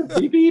you.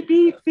 Beep, beep,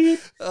 beep, beep.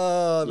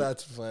 Oh,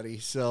 that's funny.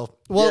 So,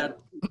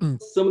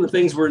 some of the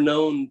things we're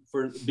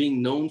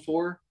being known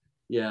for.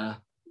 Yeah.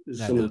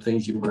 Some of the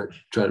things you want to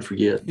try to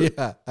forget. But.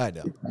 Yeah, I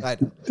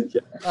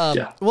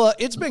know. Well,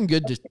 it's been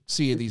good to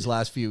see you these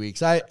last few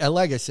weeks. I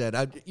like I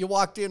said, you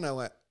walked in, I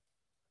went,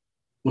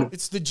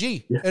 it's the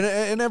G,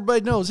 and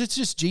everybody knows it's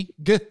just G.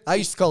 Good. I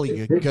used to call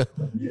you G.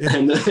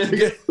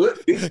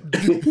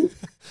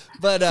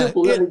 But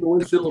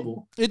one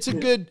syllable. It's a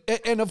good,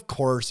 and of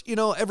course, you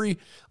know,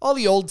 all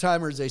the old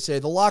timers, they say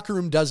the locker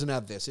room doesn't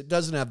have this, it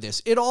doesn't have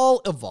this. It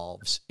all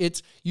evolves.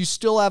 You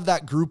still have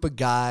that group of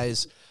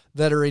guys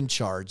that are in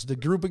charge, the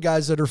group of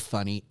guys that are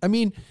funny. I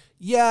mean,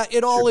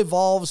 it all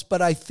evolves,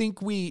 but I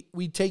think we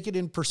take it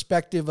in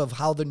perspective of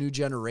how the new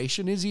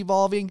generation is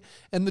evolving.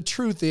 And the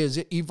truth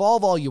is,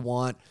 evolve all you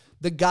want.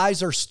 The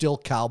guys are still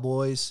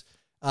Cowboys.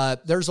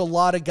 There's a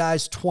lot of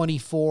guys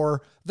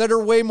 24 that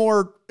are way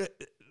more,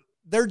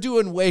 they're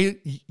doing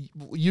way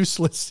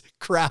useless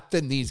crap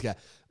than these guys.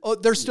 Oh,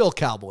 they're still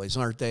Cowboys,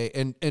 aren't they?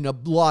 And a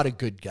lot of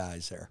good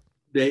guys there.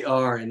 They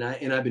are. And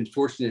I've been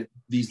fortunate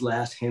these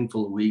last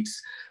handful of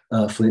weeks,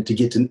 Flint, to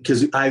get to,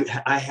 because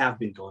I have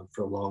been gone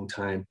for a long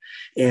time,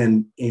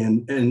 and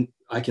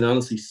I can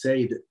honestly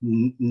say that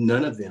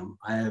none of them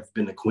I have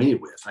been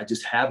acquainted with. I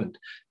just haven't.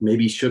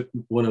 Maybe shook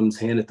one of them's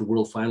hand at the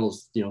World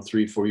Finals,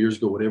 3-4 years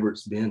ago, whatever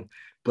it's been.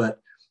 But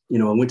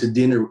I went to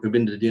dinner. I've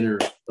been to dinner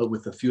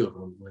with a few of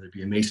them, whether it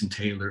be a Mason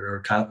Taylor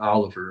or Kyle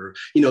Oliver,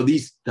 or,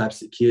 these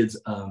types of kids.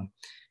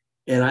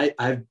 And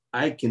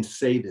I can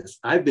say this: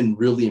 I've been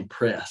really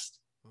impressed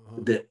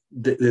that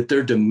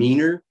their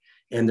demeanor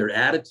and their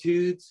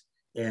attitudes,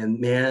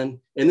 and then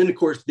of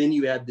course, then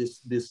you add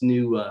this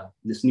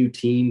new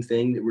team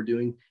thing that we're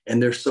doing,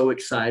 and they're so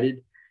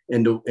excited,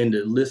 and to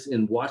listen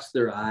and watch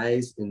their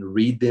eyes and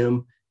read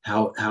them,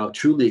 how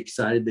truly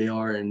excited they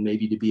are, and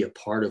maybe to be a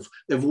part of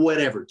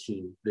whatever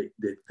team that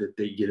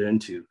they get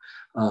into,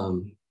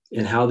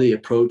 and how they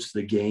approach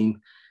the game.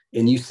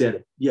 And you said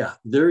it,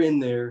 they're in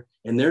there,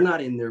 and they're not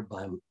in there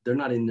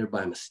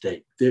by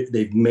mistake.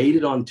 They've made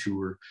it on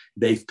tour.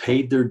 They've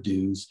paid their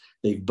dues.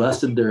 They've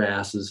busted their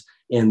asses,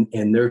 and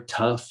they're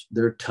tough.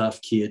 They're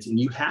tough kids, and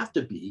you have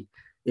to be.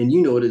 And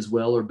you know it as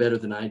well or better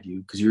than I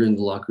do, because you're in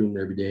the locker room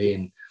every day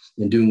and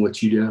doing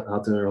what you do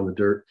out there on the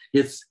dirt.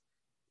 It's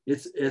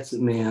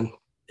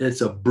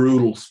a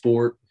brutal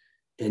sport,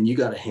 and you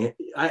got to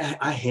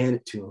I hand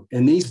it to them.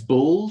 And these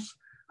Bulls,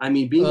 I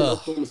mean, being in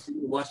Oklahoma City,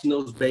 watching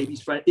those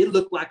babies fight, it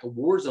looked like a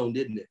war zone,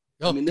 didn't it?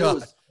 Oh, I mean,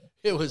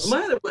 it was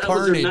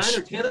carnage. Was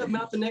there 9 or 10 of them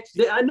out the next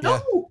day? I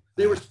know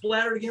they were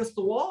splattered against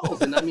the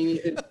walls, and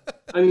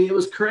it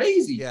was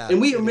crazy. Yeah,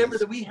 and we remember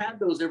that we had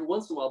those every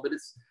once in a while, but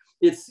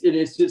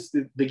it's just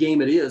the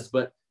game it is.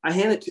 But I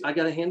got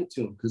to hand it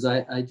to them, because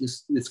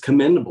it's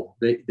commendable.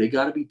 They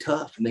got to be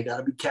tough, and they got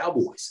to be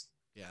Cowboys.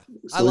 Yeah,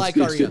 so I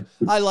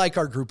like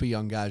our group of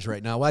young guys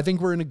right now. I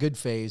think we're in a good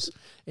phase,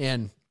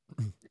 and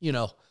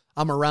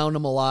I'm around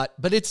them a lot,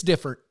 but it's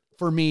different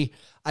for me.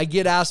 I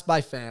get asked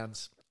by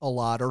fans, a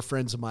lot, or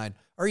friends of mine,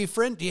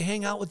 do you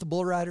hang out with the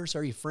bull riders?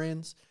 Are you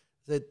friends?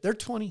 That they're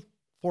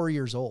 24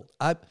 years old.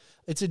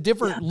 It's a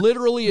different,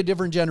 literally a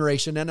different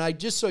generation. And I,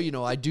 just so you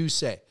know, I do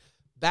say,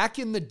 back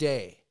in the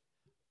day,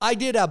 I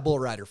did have bull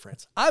rider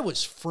friends. I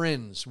was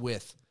friends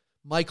with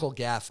Michael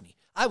Gaffney.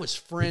 I was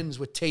friends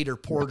with Tater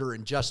Porter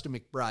and Justin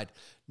McBride.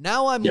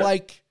 Now I'm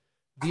like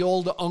the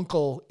old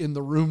uncle in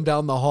the room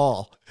down the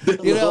hall.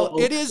 You know,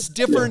 it is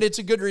different. It's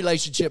a good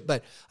relationship,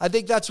 but I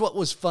think that's what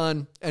was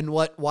fun and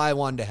why I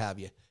wanted to have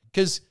you.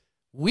 Because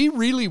we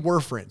really were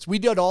friends. We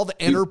did all the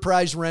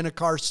Enterprise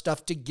rent-a-car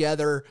stuff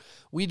together.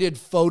 We did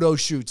photo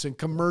shoots and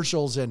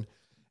commercials and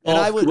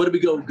I would. What did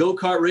we go?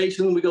 Go-kart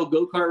racing? We go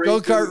go-kart racing.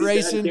 Go-kart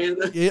racing.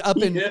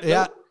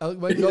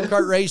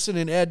 Go-kart racing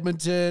in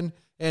Edmonton.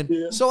 And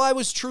so I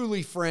was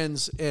truly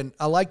friends, and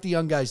I like the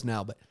young guys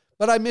now,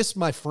 but I miss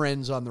my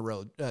friends on the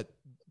road,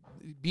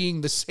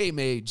 being the same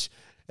age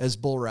as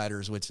bull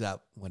riders, which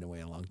that went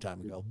away a long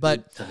time ago.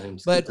 But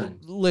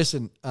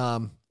listen,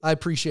 I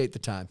appreciate the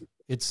time.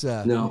 It's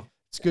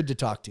good to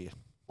talk to you.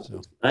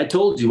 So I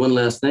told you one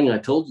last thing. I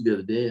told you the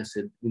other day, I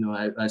said,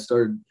 I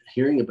started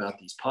hearing about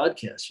these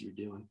podcasts you're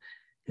doing,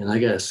 and I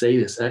got to say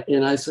this.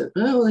 And I said,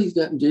 oh, he's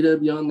got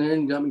JW on there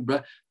and got me.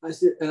 I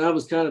said, and I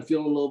was kind of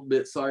feeling a little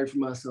bit sorry for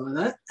myself.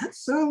 That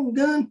son of a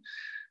gun.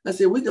 I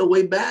said, we go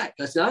way back.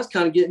 I said, I was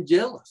kind of getting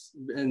jealous.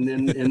 And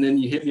then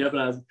you hit me up,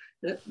 and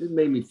it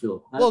made me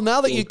feel. Well,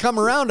 now that you come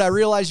around, I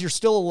realize you're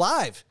still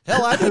alive.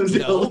 Hell, I didn't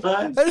know.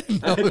 I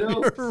didn't know. You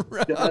were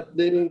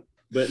around.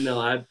 But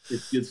no,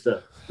 it's good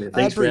stuff. Man,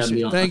 thanks for having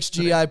me on. Thanks,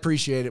 G. I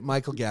appreciate it.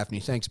 Michael Gaffney.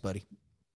 Thanks, buddy.